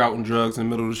strung out on drugs in the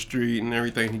middle of the street and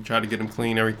everything. He tried to get him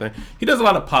clean, everything. He does a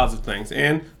lot of positive things,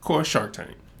 and of course, Shark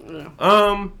Tank.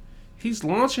 Yeah. He's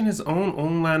launching his own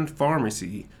online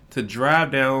pharmacy to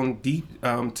drive down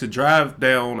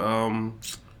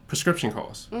prescription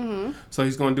costs. Mm-hmm. So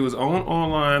he's going to do his own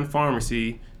online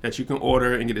pharmacy that you can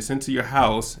order and get it sent to your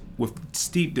house with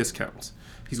steep discounts.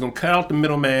 He's going to cut out the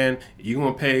middleman. You're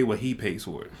going to pay what he pays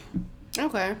for it.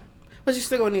 Okay. But you're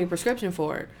still going to need a prescription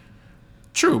for it.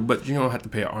 True, but you don't have to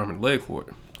pay an arm and a leg for it.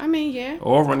 I mean, yeah.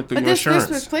 Or run it through your insurance.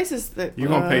 There's places that... You're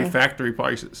going to pay factory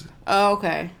prices. Oh,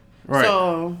 okay. Right.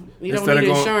 So you don't need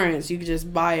insurance. You can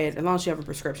just buy it as long as you have a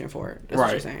prescription for it. That's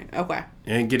what you're saying. Okay.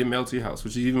 And get it mailed to your house,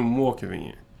 which is even more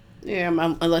convenient. Yeah,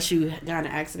 unless you got in an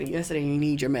accident yesterday and you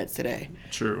need your meds today.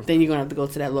 True. Then you're going to have to go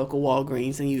to that local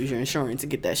Walgreens and use your insurance to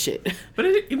get that shit. But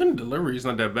even delivery is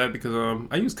not that bad because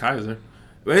I use Kaiser.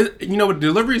 But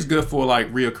delivery is good for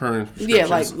like reoccurring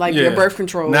prescriptions. Yeah, like your birth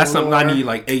control. That's something I need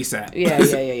like ASAP.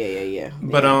 Yeah.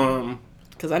 But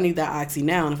because I need that oxy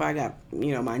now, and if I got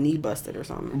my knee busted or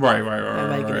something. Right.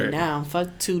 I get it now. Fuck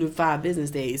 2 to 5 business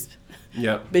days.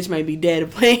 Yep. Bitch might be dead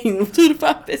of pain 2 to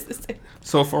 5 business days.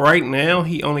 So for right now,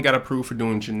 he only got approved for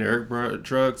doing generic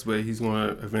drugs, but he's going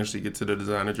to eventually get to the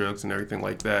designer drugs and everything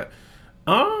like that.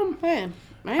 Man, I ain't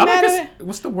mad at it.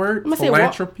 What's the word?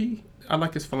 Philanthropy? I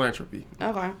like his philanthropy.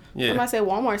 Okay. Yeah. I might say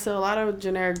Walmart sell a lot of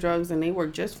generic drugs and they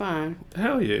work just fine.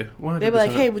 Hell yeah. 100%. They be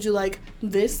like, hey, would you like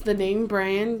the name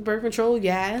brand birth control?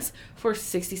 Yes, for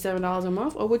 $67 a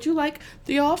month. Or would you like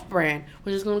the off brand,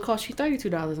 which is going to cost you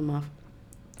 $32 a month?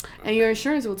 And your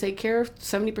insurance will take care of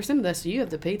 70% of that, so you have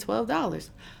to pay $12.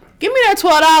 Give me that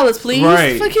 $12, please.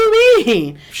 Right. What you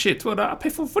mean? Shit, $12. I pay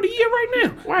for the year right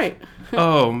now. Right.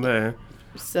 Oh, man.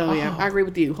 So, yeah, I agree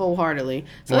with you wholeheartedly.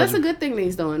 So, that's a good thing that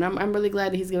he's doing. I'm really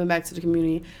glad that he's giving back to the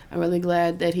community. I'm really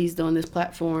glad that he's doing this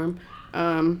platform.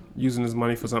 Using his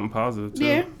money for something positive, too.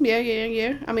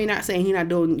 Yeah. I mean, not saying he's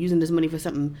not using this money for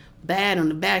something bad on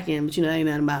the back end, but, ain't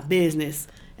none of my business.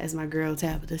 As my girl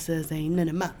Tabitha says, ain't none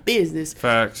of my business.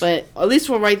 Facts. But at least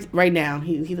for right now,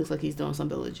 he looks like he's doing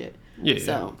something legit. Yeah.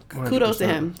 So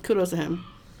 100%. kudos to him.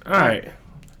 All right.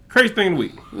 Crazy thing of the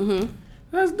week. Mm-hmm.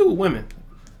 Let's do women.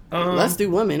 Let's do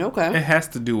women. Okay. It has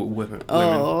to do with women.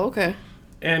 Oh, okay.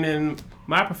 And in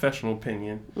my professional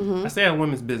opinion, I stay in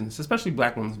women's business, especially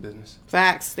black women's business.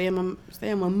 Facts. Stay in my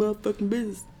motherfucking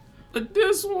business. But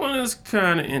this one is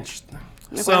kind of interesting.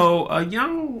 Okay. So, a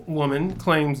young woman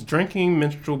claims drinking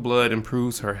menstrual blood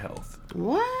improves her health.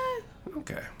 What?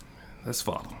 Okay, let's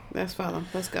follow. Let's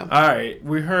go. All right,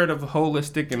 we heard of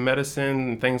holistic and medicine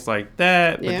and things like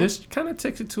that, but this kind of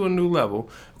takes it to a new level.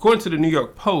 According to the New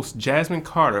York Post, Jasmine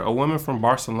Carter, a woman from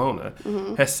Barcelona,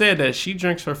 has said that she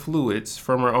drinks her fluids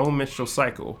from her own menstrual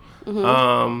cycle.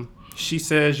 She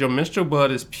says your menstrual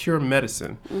blood is pure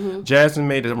medicine. Jasmine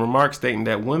made a remark stating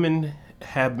that women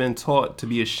have been taught to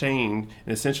be ashamed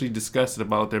and essentially disgusted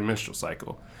about their menstrual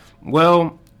cycle.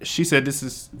 Well, she said this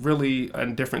is really a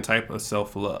different type of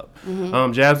self-love.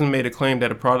 Jasmine made a claim that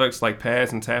the products like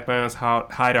pads and tampons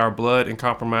hide our blood and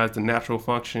compromise the natural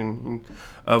function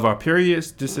of our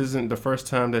periods. This isn't the first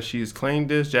time that she's claimed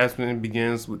this. Jasmine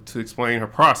begins to explain her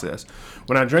process.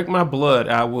 When I drink my blood,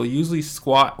 I will usually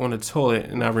squat on the toilet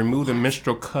and I remove the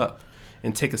menstrual cup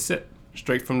and take a sip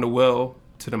straight from the well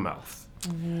to the mouth.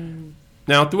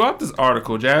 Now, throughout this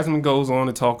article, Jasmine goes on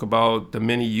to talk about the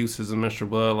many uses of menstrual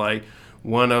blood. Like,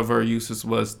 one of her uses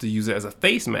was to use it as a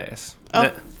face mask.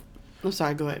 I'm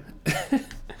sorry, go ahead.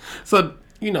 So,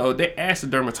 they asked the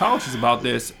dermatologist about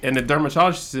this, and the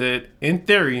dermatologist said, in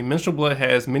theory, menstrual blood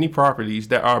has many properties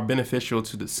that are beneficial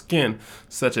to the skin,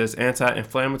 such as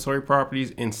anti-inflammatory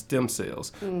properties and stem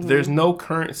cells. There's no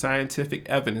current scientific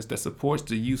evidence that supports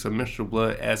the use of menstrual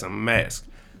blood as a mask.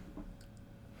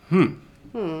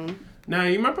 Now,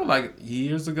 you remember like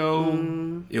years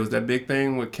ago, it was that big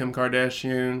thing with Kim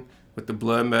Kardashian with the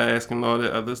blood mask and all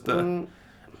that other stuff. I don't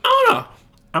know.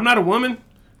 I'm not a woman,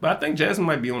 but I think Jasmine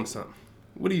might be on something.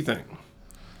 What do you think?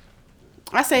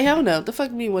 I say hell no. The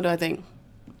fuck me? What do I think?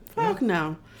 Fuck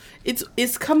no.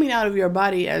 It's coming out of your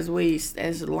body as waste,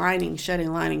 as lining,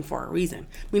 shedding lining for a reason.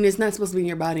 I mean, it's not supposed to be in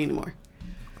your body anymore.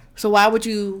 So why would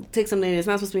you take something that's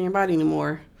not supposed to be in your body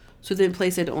anymore, so then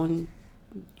place it on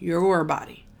your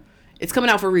body? It's coming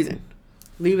out for a reason.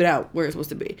 Leave it out where it's supposed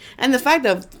to be. And the fact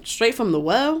of straight from the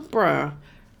well, bruh,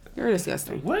 you're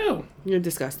disgusting. Well, you're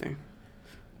disgusting.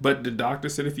 But the doctor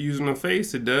said if you use it on the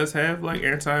face, it does have like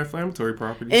anti-inflammatory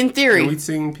properties. In theory. And we've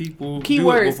seen people Keywords,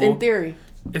 do it before. in theory.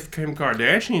 If Kim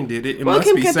Kardashian did it, it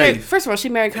must be safe. First of all, she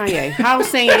married Kanye. How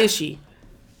sane is she?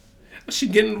 She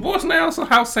getting divorced now, so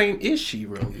how sane is she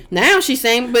really? Now she's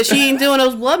sane, but she ain't doing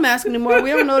those blood masks anymore. We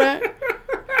don't know that.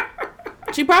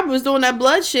 She probably was doing that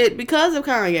blood shit because of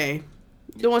Kanye.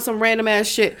 Doing some random ass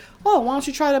shit. Oh, why don't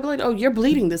you try that blood? Oh, you're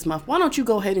bleeding this month. Why don't you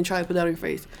go ahead and try to put that on your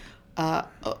face?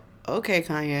 Okay,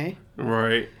 Kanye.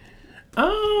 Right.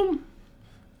 I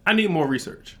need more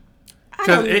research.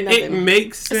 Because it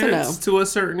makes sense to a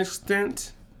certain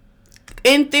extent.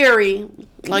 In theory,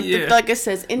 like it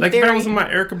says, in theory. Like if that was my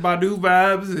Erykah Badu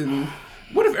vibes, and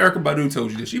what if Erykah Badu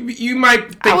told you this? You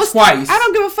might think twice. I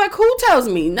don't give a fuck who tells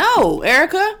me. No,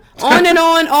 Erica. On and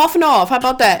on, off and off. How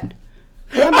about that?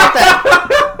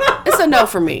 It's a no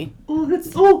for me.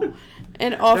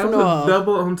 And off and off.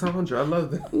 Double entendre. I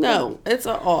love that. No, it's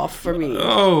an off for me.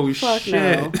 Oh, fuck shit.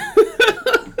 No.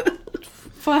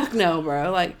 Fuck no,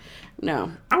 bro. Like,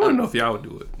 no. I want to know if y'all would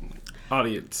do it.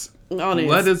 Audience.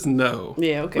 Let us know.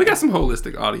 Yeah, okay. We got some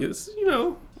holistic audience, you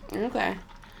know. Okay.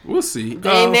 We'll see. They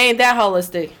ain't that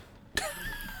holistic.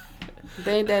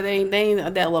 They ain't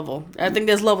that level. I think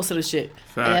there's levels to the shit.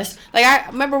 Facts. Like, I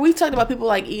remember we talked about people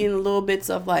like eating little bits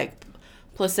of like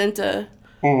placenta.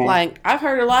 Mm-hmm. Like, I've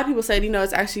heard a lot of people say,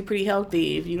 it's actually pretty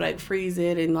healthy if you like freeze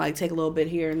it and like take a little bit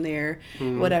here and there,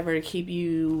 whatever, to keep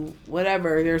you,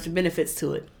 whatever. There's benefits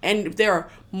to it. And there are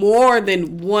more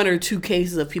than 1 or 2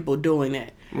 cases of people doing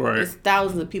that. Right. There's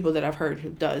thousands of people that I've heard who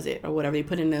does it or whatever. They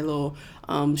put in their little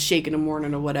shake in the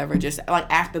morning or whatever, just like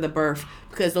after the birth,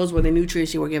 because those were the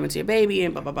nutrients you were giving to your baby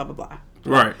and blah, blah, blah, blah, blah.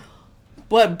 Right.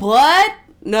 But blood?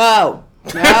 No.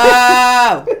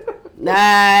 No.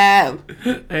 No.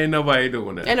 Ain't nobody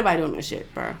doing that. Ain't nobody doing that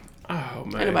shit, bro. Oh,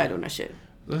 man. Ain't nobody doing that shit.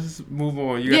 Let's move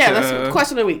on. That's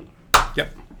question of the week.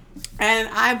 Yep. And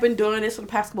I've been doing this for the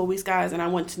past couple of weeks, guys, and I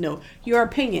want to know your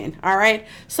opinion, all right?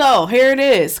 So, here it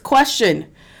is. Question.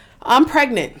 I'm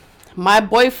pregnant. My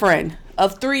boyfriend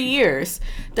of 3 years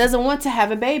doesn't want to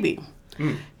have a baby.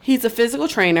 He's a physical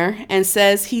trainer and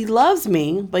says he loves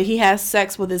me, but he has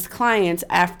sex with his clients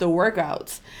after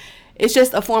workouts. It's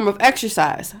just a form of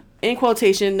exercise. In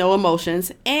quotation, no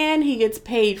emotions, and he gets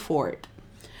paid for it.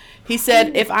 He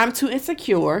said, if I'm too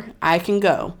insecure, I can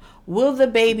go. Will the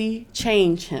baby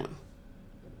change him?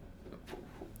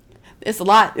 It's a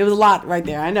lot. It was a lot right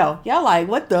there. I know. Y'all like,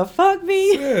 what the fuck,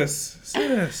 V? Yes.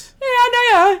 Yeah,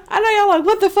 I know y'all like,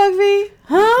 what the fuck, V?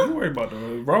 Huh? You worried about the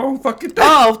wrong fucking thing.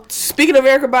 Oh, speaking of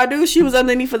Erykah Badu, she was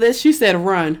underneath for this. She said,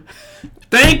 run.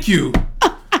 Thank you.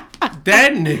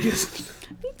 That nigga's...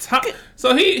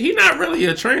 So he not really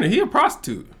a trainer. He a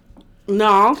prostitute.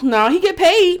 No, he get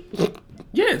paid.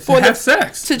 Yeah, to have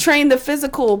sex. To train the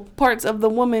physical parts of the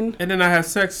woman. And then I have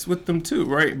sex with them too,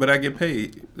 right? But I get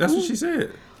paid. That's what she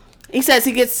said. He says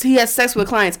he has sex with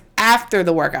clients after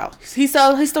the workout. He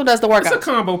still does the workout. It's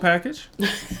a combo package.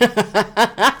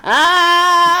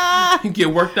 You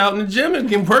get worked out in the gym and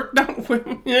get worked out with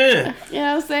him. Yeah. You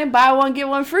know what I'm saying? Buy one, get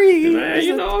one free. Man,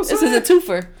 you know what I'm saying? This is a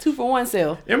 2-for-1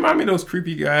 sale. It reminds me of those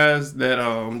creepy guys that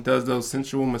does those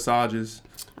sensual massages.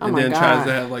 Oh and then tries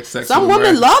to have like sex. Some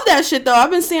women love that shit though.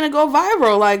 I've been seeing it go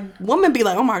viral. Like women be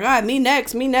like, "Oh my god, me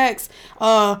next."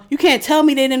 You can't tell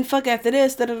me they didn't fuck after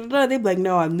this. They be like,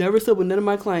 "No, I've never slept with none of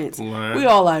my clients." Lying. We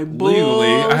all like, bullshit. Legally,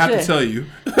 I have to tell you.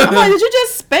 I'm like, did you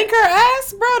just spank her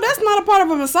ass, bro? That's not a part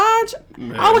of a massage.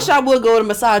 Man. I wish I would go to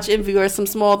Massage Envy or some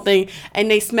small thing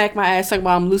and they smack my ass talking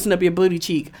about I'm loosening up your booty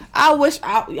cheek. I wish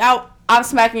I'm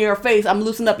smacking your face. I'm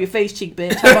loosening up your face cheek,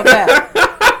 bitch. How about that?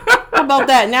 How about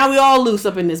that? Now we all loose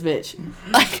up in this bitch.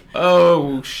 Like,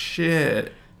 oh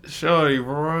shit, shorty,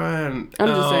 run! I'm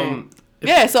just saying.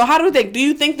 Yeah. So how do you think? Do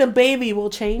you think the baby will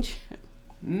change?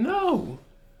 No,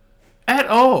 at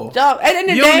all. So, at the end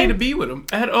of you the day, don't need to be with him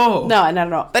at all. No, not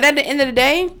at all. But at the end of the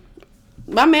day,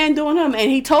 my man doing him,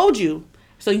 and he told you.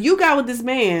 So you got with this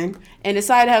man and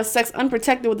decided to have sex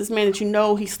unprotected with this man that you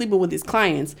know he's sleeping with his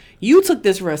clients. You took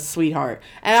this risk, sweetheart.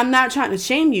 And I'm not trying to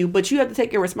shame you, but you have to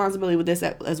take your responsibility with this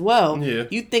as well. Yeah.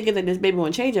 You thinking that this baby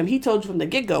won't change him. He told you from the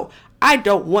get-go, I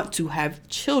don't want to have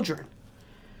children.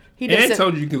 He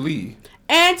told you could leave.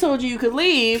 And told you could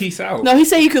leave. Peace out. No, he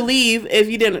said you could leave if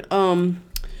you didn't,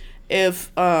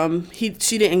 if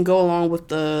she didn't go along with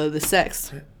the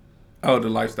sex. Oh, the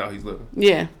lifestyle he's living.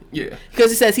 Yeah. Yeah.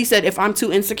 Because he said if I'm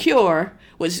too insecure,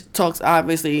 which talks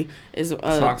obviously is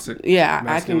toxic. Yeah,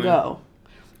 masculine. I can go.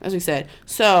 That's what he said.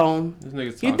 So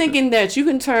you're thinking that you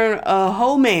can turn a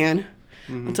whole man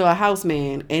into a house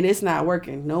man, and it's not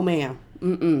working. No, ma'am.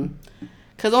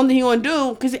 Because only thing he want to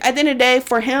do, because at the end of the day,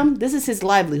 for him, this is his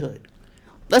livelihood.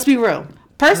 Let's be real.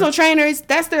 Personal trainers,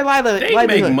 that's their livelihood. They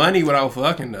make money without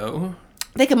fucking, though.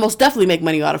 They can most definitely make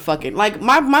money out of fucking. Like,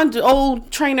 my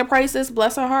old trainer prices,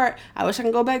 bless her heart, I wish I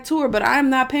could go back to her, but I'm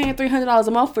not paying $300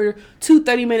 a month for 2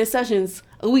 30-minute sessions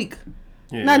a week.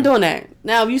 Yeah. Not doing that.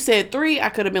 Now, if you said 3, I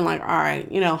could have been like, all right,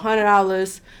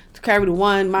 $100 to carry the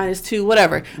 1 minus 2,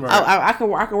 whatever. Right. I can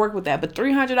work with that. But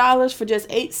 $300 for just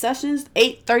 8 sessions,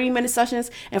 8 30-minute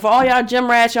sessions, and for all y'all gym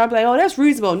rats, y'all be like, oh, that's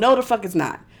reasonable. No, the fuck it's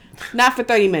not. Not for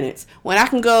 30 minutes. When I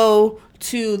can go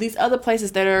to these other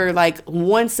places that are like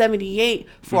 $178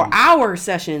 for hour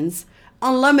sessions,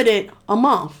 unlimited a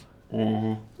month.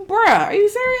 Bruh, are you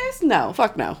serious? No,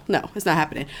 fuck no. No, it's not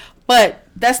happening. But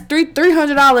that's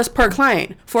 $300 per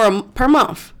client per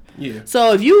month. Yeah.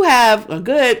 So if you have a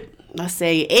good, let's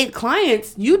say 8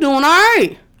 clients, you doing all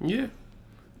right. Yeah.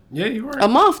 Yeah, you're right. A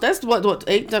month, that's what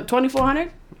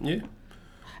 $2,400? Yeah.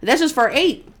 That's just for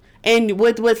 8. And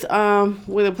with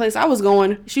the place I was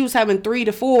going, she was having 3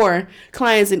 to 4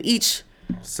 clients in each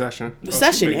session,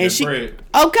 and she bread.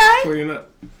 Okay. Clean up.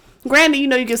 Granted,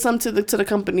 you get some to the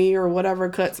company or whatever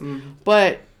cuts,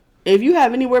 but if you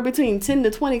have anywhere between 10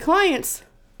 to 20 clients,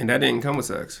 and that didn't come with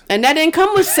sex, you know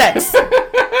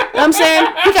what I'm saying?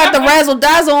 He got the razzle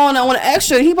dazzle on the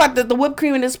extra. He bought the whipped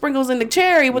cream and the sprinkles and the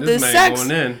cherry with the sex.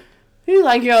 Going in. He's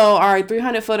like, yo, all right,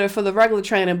 $300 for the regular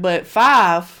training, but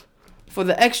 $5 for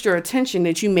the extra attention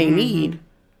that you may need.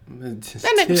 The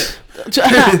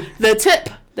tip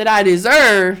that I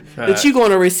deserve that you're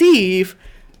going to receive.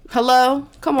 Hello?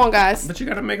 Come on, guys. But you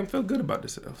got to make them feel good about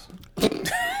themselves.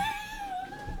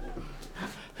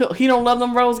 He don't love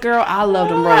them rolls, girl. I love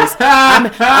them rolls.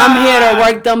 I'm here to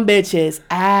work them bitches.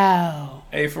 Ow.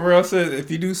 Hey, for real, sis,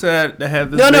 if you do decide to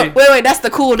have this wait, that's the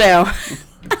cool down.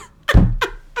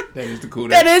 That is the cool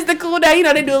down. That is the cool down.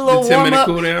 They do a little warm up.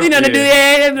 Cool down? They do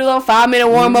a little 5-minute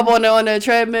warm up on the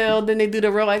treadmill. Then they do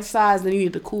the real exercise. Then you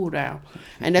need the cool down,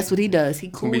 and that's what he does. He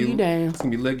cool you down. It's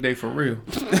gonna be leg day for real.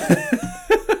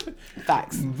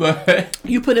 Facts. But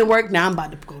you put in work. Now I'm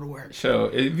about to go to work. So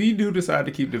if you do decide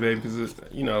to keep the baby, because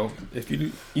if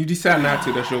you decide not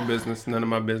to, that's your business. None of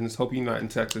my business. Hope you're not in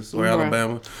Texas or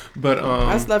Alabama. But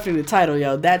that's left in the title,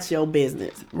 yo. That's your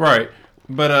business. Right.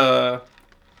 But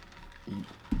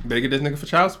better get this nigga for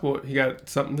child support. He got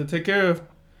something to take care of.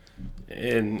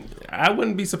 And I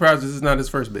wouldn't be surprised if this is not his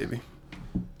first baby.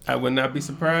 I would not be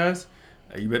surprised.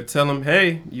 You better tell him,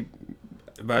 hey, you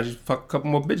advise you fuck a couple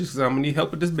more bitches because I'm going to need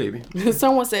help with this baby.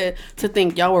 Someone said to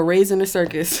think y'all were raised in a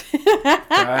circus. So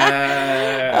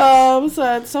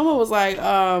someone was like,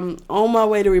 on my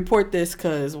way to report this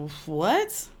because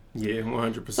what? Yeah,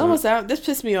 100%. Someone said, this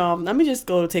pissed me off. Let me just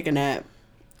go take a nap.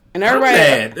 And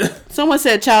everybody, someone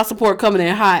said child support coming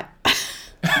in hot.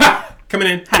 Coming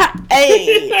in hot.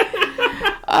 Hey.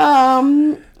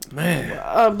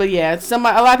 Man. But yeah, a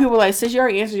lot of people were like, sis, you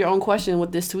already answered your own question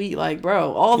with this tweet. Like,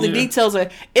 bro, all the details are,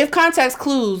 if context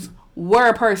clues were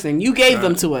a person, you gave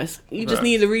them to us. You just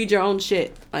need to read your own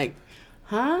shit. Like,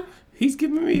 huh? He's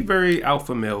giving me very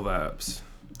alpha male vibes.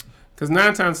 Because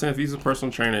 9 times out of 10, if he's a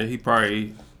personal trainer, he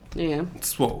probably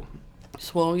swole.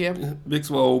 Swole, yeah. Big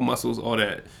swole, muscles, all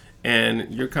that.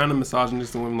 And you're kind of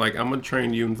misogynist to women, like, I'm going to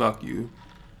train you and fuck you.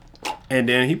 And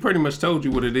then he pretty much told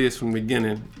you what it is from the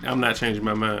beginning. I'm not changing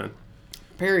my mind.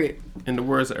 Period. In the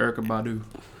words of Erykah Badu,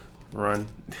 run.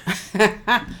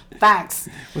 Facts.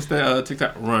 What's that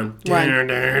TikTok? Run.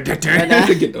 Run. Get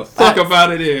the fuck up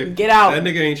out of there. Get out. That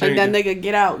nigga ain't changing. That nigga,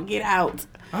 get out. Get out.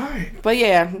 All right. But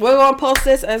yeah, we're going to post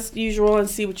this as usual and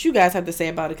see what you guys have to say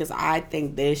about it because I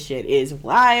think this shit is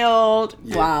wild.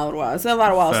 Yeah. Wild. It's a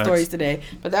lot of wild stories today.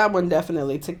 But that one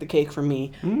definitely took the cake for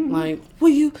me. Mm-hmm. Like,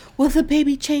 will the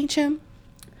baby change him?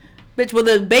 Bitch, will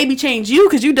the baby change you?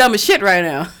 Because you dumb as shit right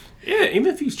now. Yeah, even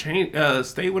if he's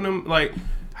stay with him, like,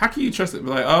 how can you trust it? Be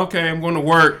like, oh, okay, I'm going to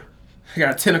work. I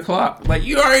got 10 o'clock. Like,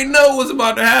 you already know what's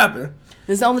about to happen.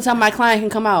 It's the only time my client can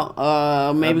come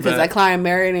out. Maybe because that client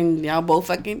married and y'all both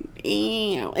fucking...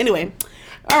 Anyway.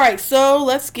 All right, so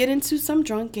let's get into some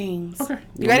drunk games. Okay.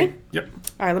 You ready? Yep.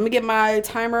 All right, let me get my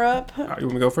timer up. You want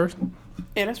me to go first?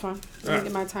 Yeah, that's fine. Let me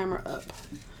get my timer up.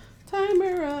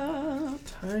 Timer up.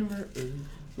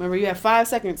 Remember, you have 5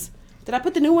 seconds. Did I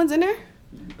put the new ones in there?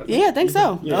 Yeah, I think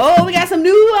so. Yeah. Oh, we got some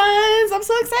new ones. I'm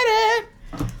so excited.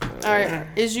 All right.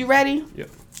 Is you ready? Yep.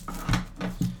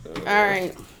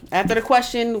 right. After the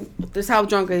question, this is how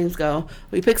drunk games go.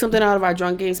 We pick something out of our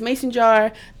drunk games mason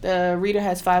jar. The reader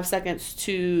has 5 seconds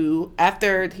to,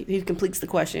 after he completes the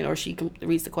question or she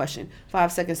reads the question,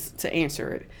 5 seconds to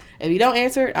answer it. If you don't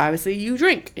answer it, obviously you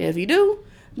drink. If you do,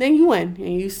 then you win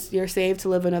and you're saved to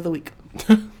live another week.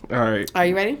 All right. Are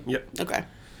you ready? Yep. Okay.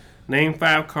 Name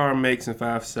 5 car makes in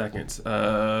 5 seconds.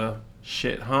 Honda,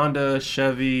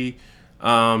 Chevy,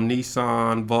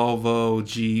 Nissan, Volvo,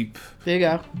 Jeep. There you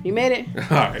go. You made it.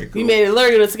 All right, cool. You made it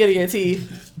literally with the skin of your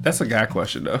teeth. That's a guy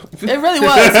question, though. It really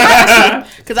was.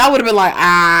 Because I would have been like,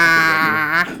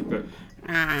 Good.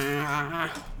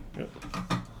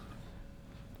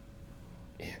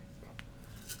 Yep.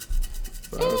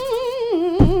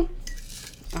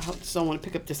 I hope someone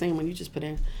pick up the same one you just put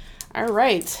in. All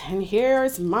right, and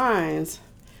here's mine.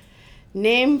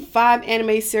 Name 5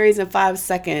 anime series in 5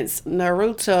 seconds.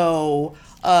 Naruto.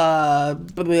 I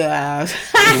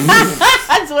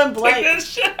just went blank. I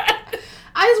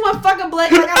just went fucking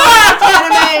blank. Like I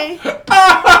don't watch anime.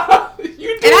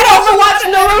 And I don't even watch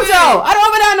Naruto. I don't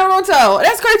even know Naruto.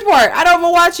 That's the crazy part. I don't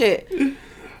even watch it.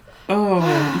 Oh,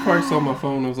 you probably saw my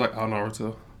phone and was like, oh,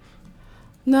 Naruto.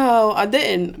 No, I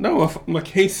didn't. No, my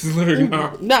case is literally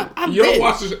not. No, I You didn't. don't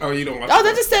watch this? Oh, you don't watch Oh,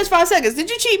 that just says 5 seconds.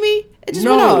 Did you cheat me? It just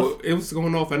went No, off. it was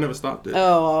going off. I never stopped it. Oh,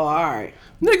 all right.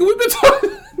 Nigga, we've been talking.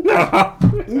 No.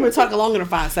 We were talking longer than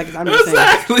 5 seconds. I'm just saying.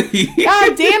 Exactly.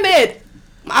 God damn it.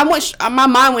 My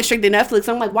mind went straight to Netflix.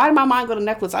 I'm like, why did my mind go to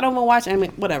Netflix? I don't even watch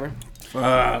anime. Whatever.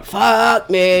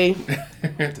 Fuck me.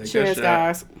 Take Cheers, that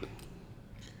guys.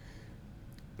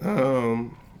 shot.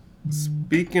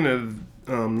 Speaking of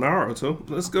Naruto,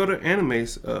 let's go to anime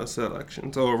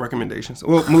selections or recommendations.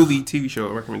 Well, movie, TV show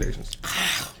recommendations.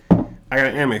 I got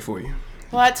an anime for you.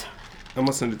 What? I'm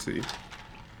gonna send it to you.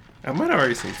 I might have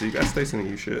already sent it to you. I stay sending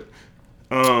you shit.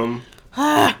 Dota,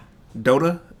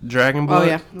 Dragon Ball. Oh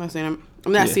yeah, I've seen it.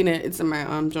 I'm not seeing it. It's in my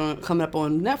joint coming up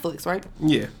on Netflix, right?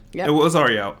 Yeah. Yep. It was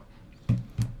already out.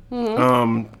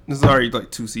 Mm-hmm. This is already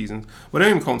like 2 seasons. But they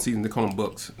don't even call them seasons, they call them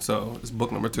books. So it's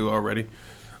book number 2 already.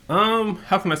 How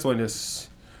can I explain this?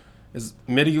 It's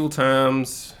medieval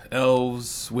times,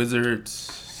 elves, wizards,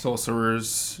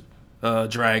 sorcerers,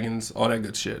 dragons, all that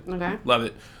good shit. Okay. Love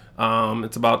it.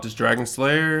 It's about this dragon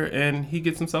slayer, and he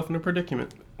gets himself in a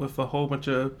predicament with a whole bunch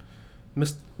of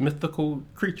mythical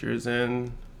creatures,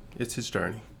 and it's his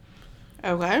journey.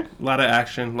 Okay. A lot of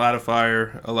action, a lot of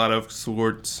fire, a lot of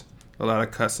swords, a lot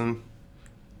of cussing.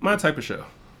 My type of show.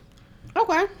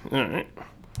 Okay. All right.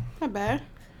 Not bad.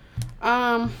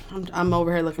 I'm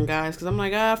over here looking, guys, because I'm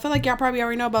like, I feel like y'all probably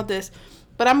already know about this,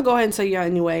 but I'm gonna go ahead and tell y'all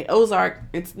anyway. Ozark,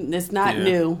 it's not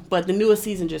new, but the newest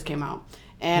season just came out,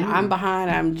 and I'm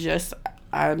behind.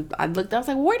 I looked. I was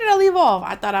like, where did I leave off?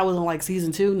 I thought I was on like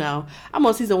season 2. No, I'm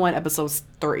on season 1, episode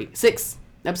 6.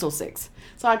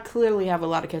 So I clearly have a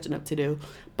lot of catching up to do.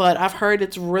 But I've heard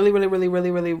it's really, really, really,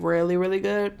 really, really, really, really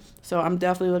good. So I'm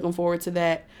definitely looking forward to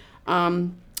that.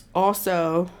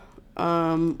 Also,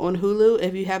 on Hulu,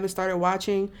 if you haven't started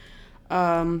watching,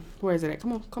 where is it at?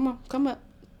 Come on.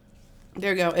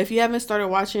 There you go. If you haven't started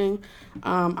watching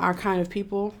Our Kind of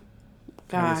People,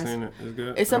 guys, I haven't seen it. It's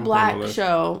good. it's a black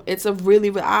show. It's a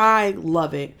really, I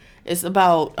love it. It's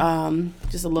about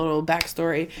just a little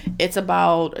backstory. It's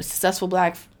about a successful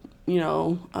black,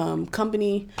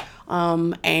 company,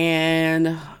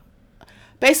 and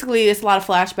basically it's a lot of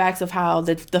flashbacks of how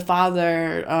the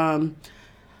father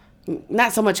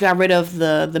not so much got rid of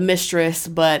the mistress,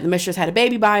 but the mistress had a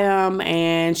baby by him,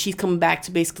 and she's coming back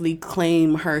to basically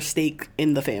claim her stake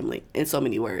in the family, in so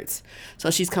many words.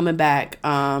 So she's coming back.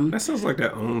 That sounds like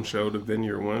that own show, the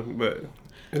Vineyard one, but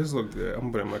it just looked good.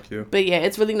 I'm putting it in my queue. But yeah,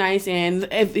 it's really nice, and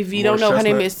if you don't know, her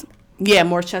name is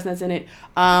Morris Chestnut's in it.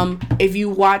 If you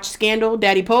watch Scandal,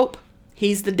 Daddy Pope,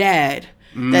 he's the dad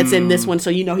that's in this one, so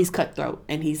he's cutthroat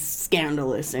and he's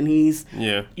scandalous and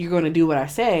you're going to do what I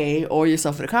say or you'll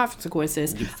suffer the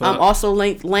consequences. Also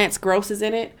Lance Gross is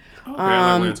in it. Okay,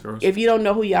 I like Lance Gross. If you don't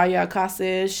know who Yaya Acosta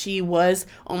is, she was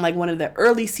on like one of the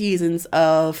early seasons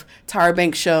of Tyra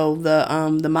Banks' show,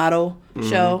 the model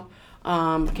show.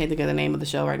 I can't think of the name of the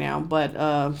show right now, but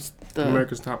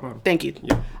America's Top Model. Thank you.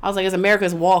 Yeah. I was like, it's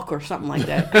America's Walk or something like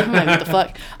that. I'm like, what the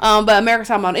fuck? But America's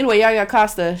Top Model. Anyway, Yaya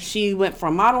Acosta, she went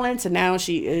from modeling to now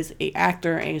she is an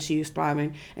actor and she's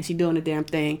thriving and she's doing the damn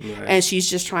thing. Nice. And she's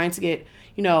just trying to get,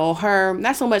 her,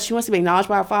 not so much she wants to be acknowledged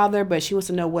by her father, but she wants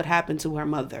to know what happened to her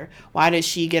mother. Why did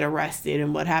she get arrested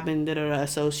and what happened?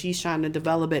 So she's trying to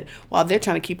develop it while they're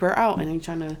trying to keep her out and they're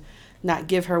trying to not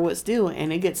give her what's due.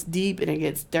 And it gets deep and it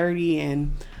gets dirty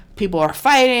and people are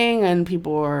fighting and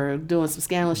people are doing some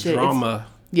scandalous shit. Drama.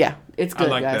 Yeah, it's good,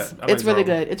 like guys. that. It's really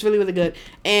good. It's really, really good.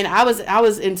 And I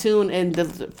was in tune, and the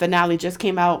finale just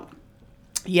came out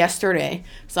yesterday,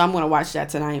 so I'm gonna watch that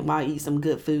tonight while I eat some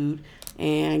good food.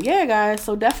 And yeah, guys,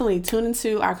 so definitely tune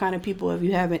into Our Kind of People if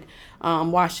you haven't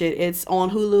watched it. It's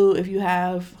on Hulu if you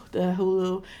have the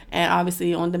Hulu, and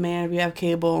obviously on demand if you have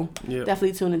cable. Yep.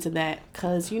 Definitely tune into that,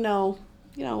 because you know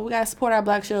we gotta support our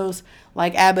black shows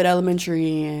like Abbott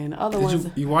Elementary and other ones.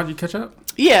 You catch up?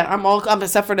 Yeah, I'm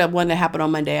except for the one that happened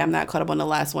on Monday. I'm not caught up on the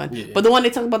last one. Yeah. But the one they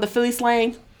talked about, the Philly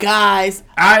slang, guys,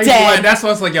 That's why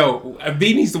I was like, yo,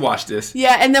 B needs to watch this.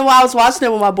 Yeah, and then while I was watching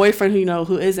it with my boyfriend,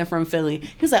 who isn't from Philly,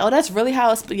 he was like, "Oh, that's really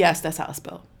how it's." Yes, that's how it's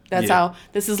spelled. That's how.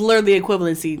 This is literally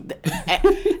equivalency.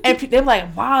 And they're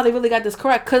like, "Wow, they really got this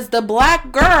correct." Because the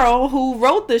black girl who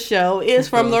wrote the show is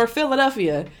from North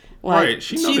Philadelphia. Like, right,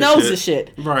 she knows the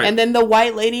shit. Right. And then the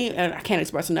white lady, and I can't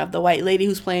express enough, the white lady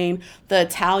who's playing the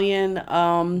Italian.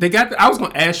 They got. I was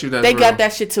gonna ask you that. They got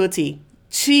that shit to a T.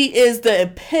 She is the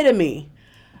epitome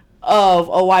of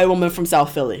a white woman from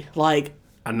South Philly. Like,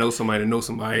 I know somebody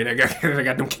that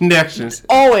got them connections.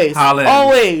 Always.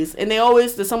 And they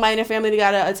always, somebody in their family, they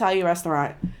got an Italian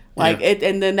restaurant. Like,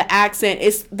 and then the accent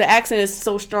is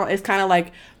so strong. It's kind of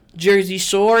like Jersey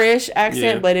Shore-ish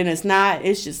accent, but then it's not.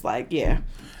 It's just like, yeah.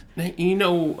 You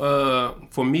know,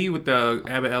 for me with the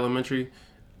Abbott Elementary,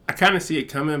 I kind of see it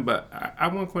coming, but I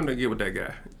want Quinn to get with that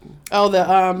guy. Oh, the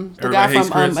guy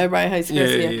from Everybody Hates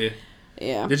Chris.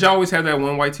 Yeah. Did y'all always have that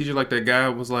one white teacher, like that guy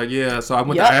was like, yeah, so I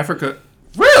went to Africa.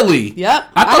 Really? Yep.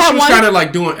 I thought she was kind of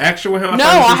like doing extra with him. No,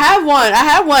 I have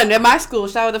one at my school.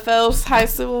 Shout out to Phelps High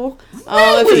School.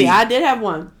 Really? I did have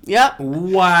one. Yep.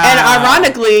 Wow. And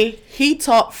ironically, he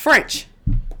taught French.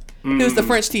 He was the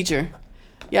French teacher.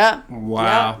 Yep.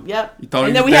 Yep.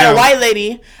 And then we had a white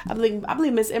lady. I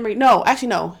believe Miss Emery. No, actually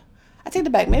no. I take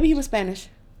it back. Maybe he was Spanish.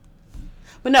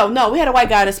 But no, we had a white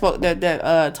guy that spoke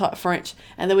that taught French,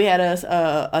 and then we had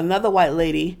another white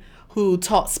lady who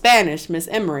taught Spanish, Miss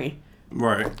Emery.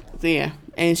 Right. So, yeah,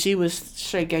 and she was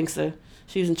straight gangster.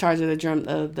 She was in charge of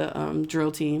the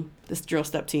drill team, this drill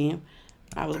step team.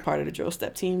 I was a part of the drill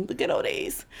step team, the good old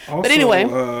days. Also, but anyway,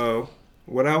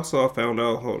 what else I found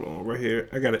out? Hold on, right here,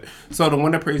 I got it. So the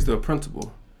one that praised the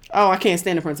principal. Oh, I can't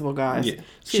stand the principal, guys. Yeah.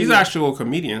 She's actually a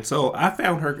comedian. So I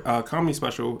found her comedy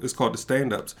special. It's called The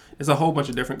Stand-Ups. It's a whole bunch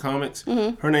of different comics.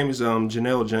 Mm-hmm. Her name is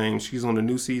Janelle James. She's on the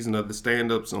new season of The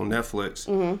Stand-Ups on Netflix.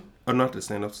 Mm-hmm. Or not The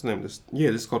Stand-Ups. This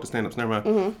is called The Stand-Ups. Never mind.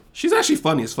 Mm-hmm. She's actually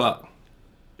funny as fuck.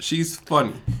 She's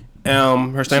funny.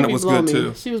 Her stand-up was good,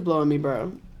 too. She was blowing me,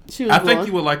 bro. I think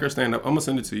you would like her stand-up. I'm going to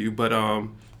send it to you. But,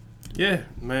 yeah,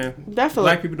 man. Definitely.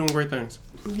 Black people doing great things.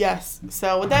 Yes.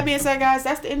 So with that being said, guys,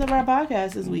 that's the end of our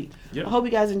podcast this week. Yep. I hope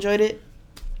you guys enjoyed it.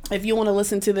 If you want to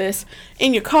listen to this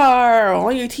in your car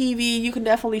or on your TV, you can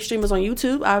definitely stream us on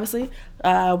YouTube. Obviously,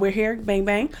 we're here. Bang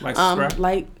bang.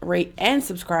 Like, rate, and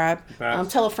subscribe.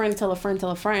 Tell a friend. Tell a friend.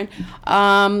 Tell a friend.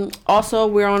 Also,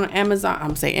 we're on Amazon.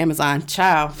 I'm saying Amazon.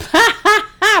 Child.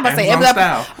 I'm gonna say Amazon.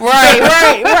 Style.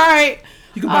 Right.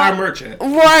 You can buy our merch at.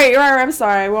 Right. I'm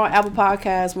sorry. We're on Apple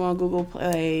Podcasts. We're on Google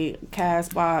Play,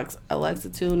 Castbox, Alexa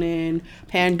TuneIn,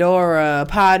 Pandora,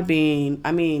 Podbean.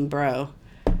 I mean, bro.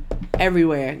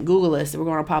 Everywhere. Google us. We're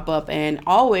going to pop up. And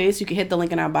always, you can hit the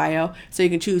link in our bio so you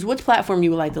can choose which platform you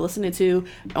would like to listen to.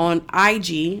 On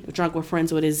IG, Drunk with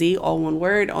Friends with a Z, all one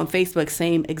word. On Facebook,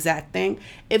 same exact thing.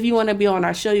 If you want to be on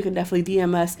our show, you can definitely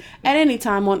DM us at any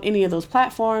time on any of those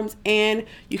platforms. And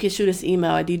you can shoot us an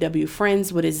email at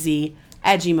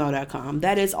dwfriendswithaz@gmail.com.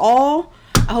 That is all.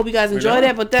 I hope you guys enjoyed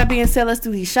it. But that being said, let's do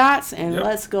these shots and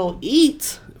let's go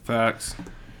eat. Facts.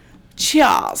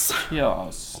 Cheers.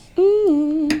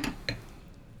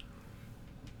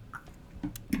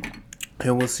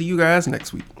 And we'll see you guys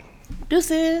next week.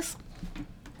 Deuces.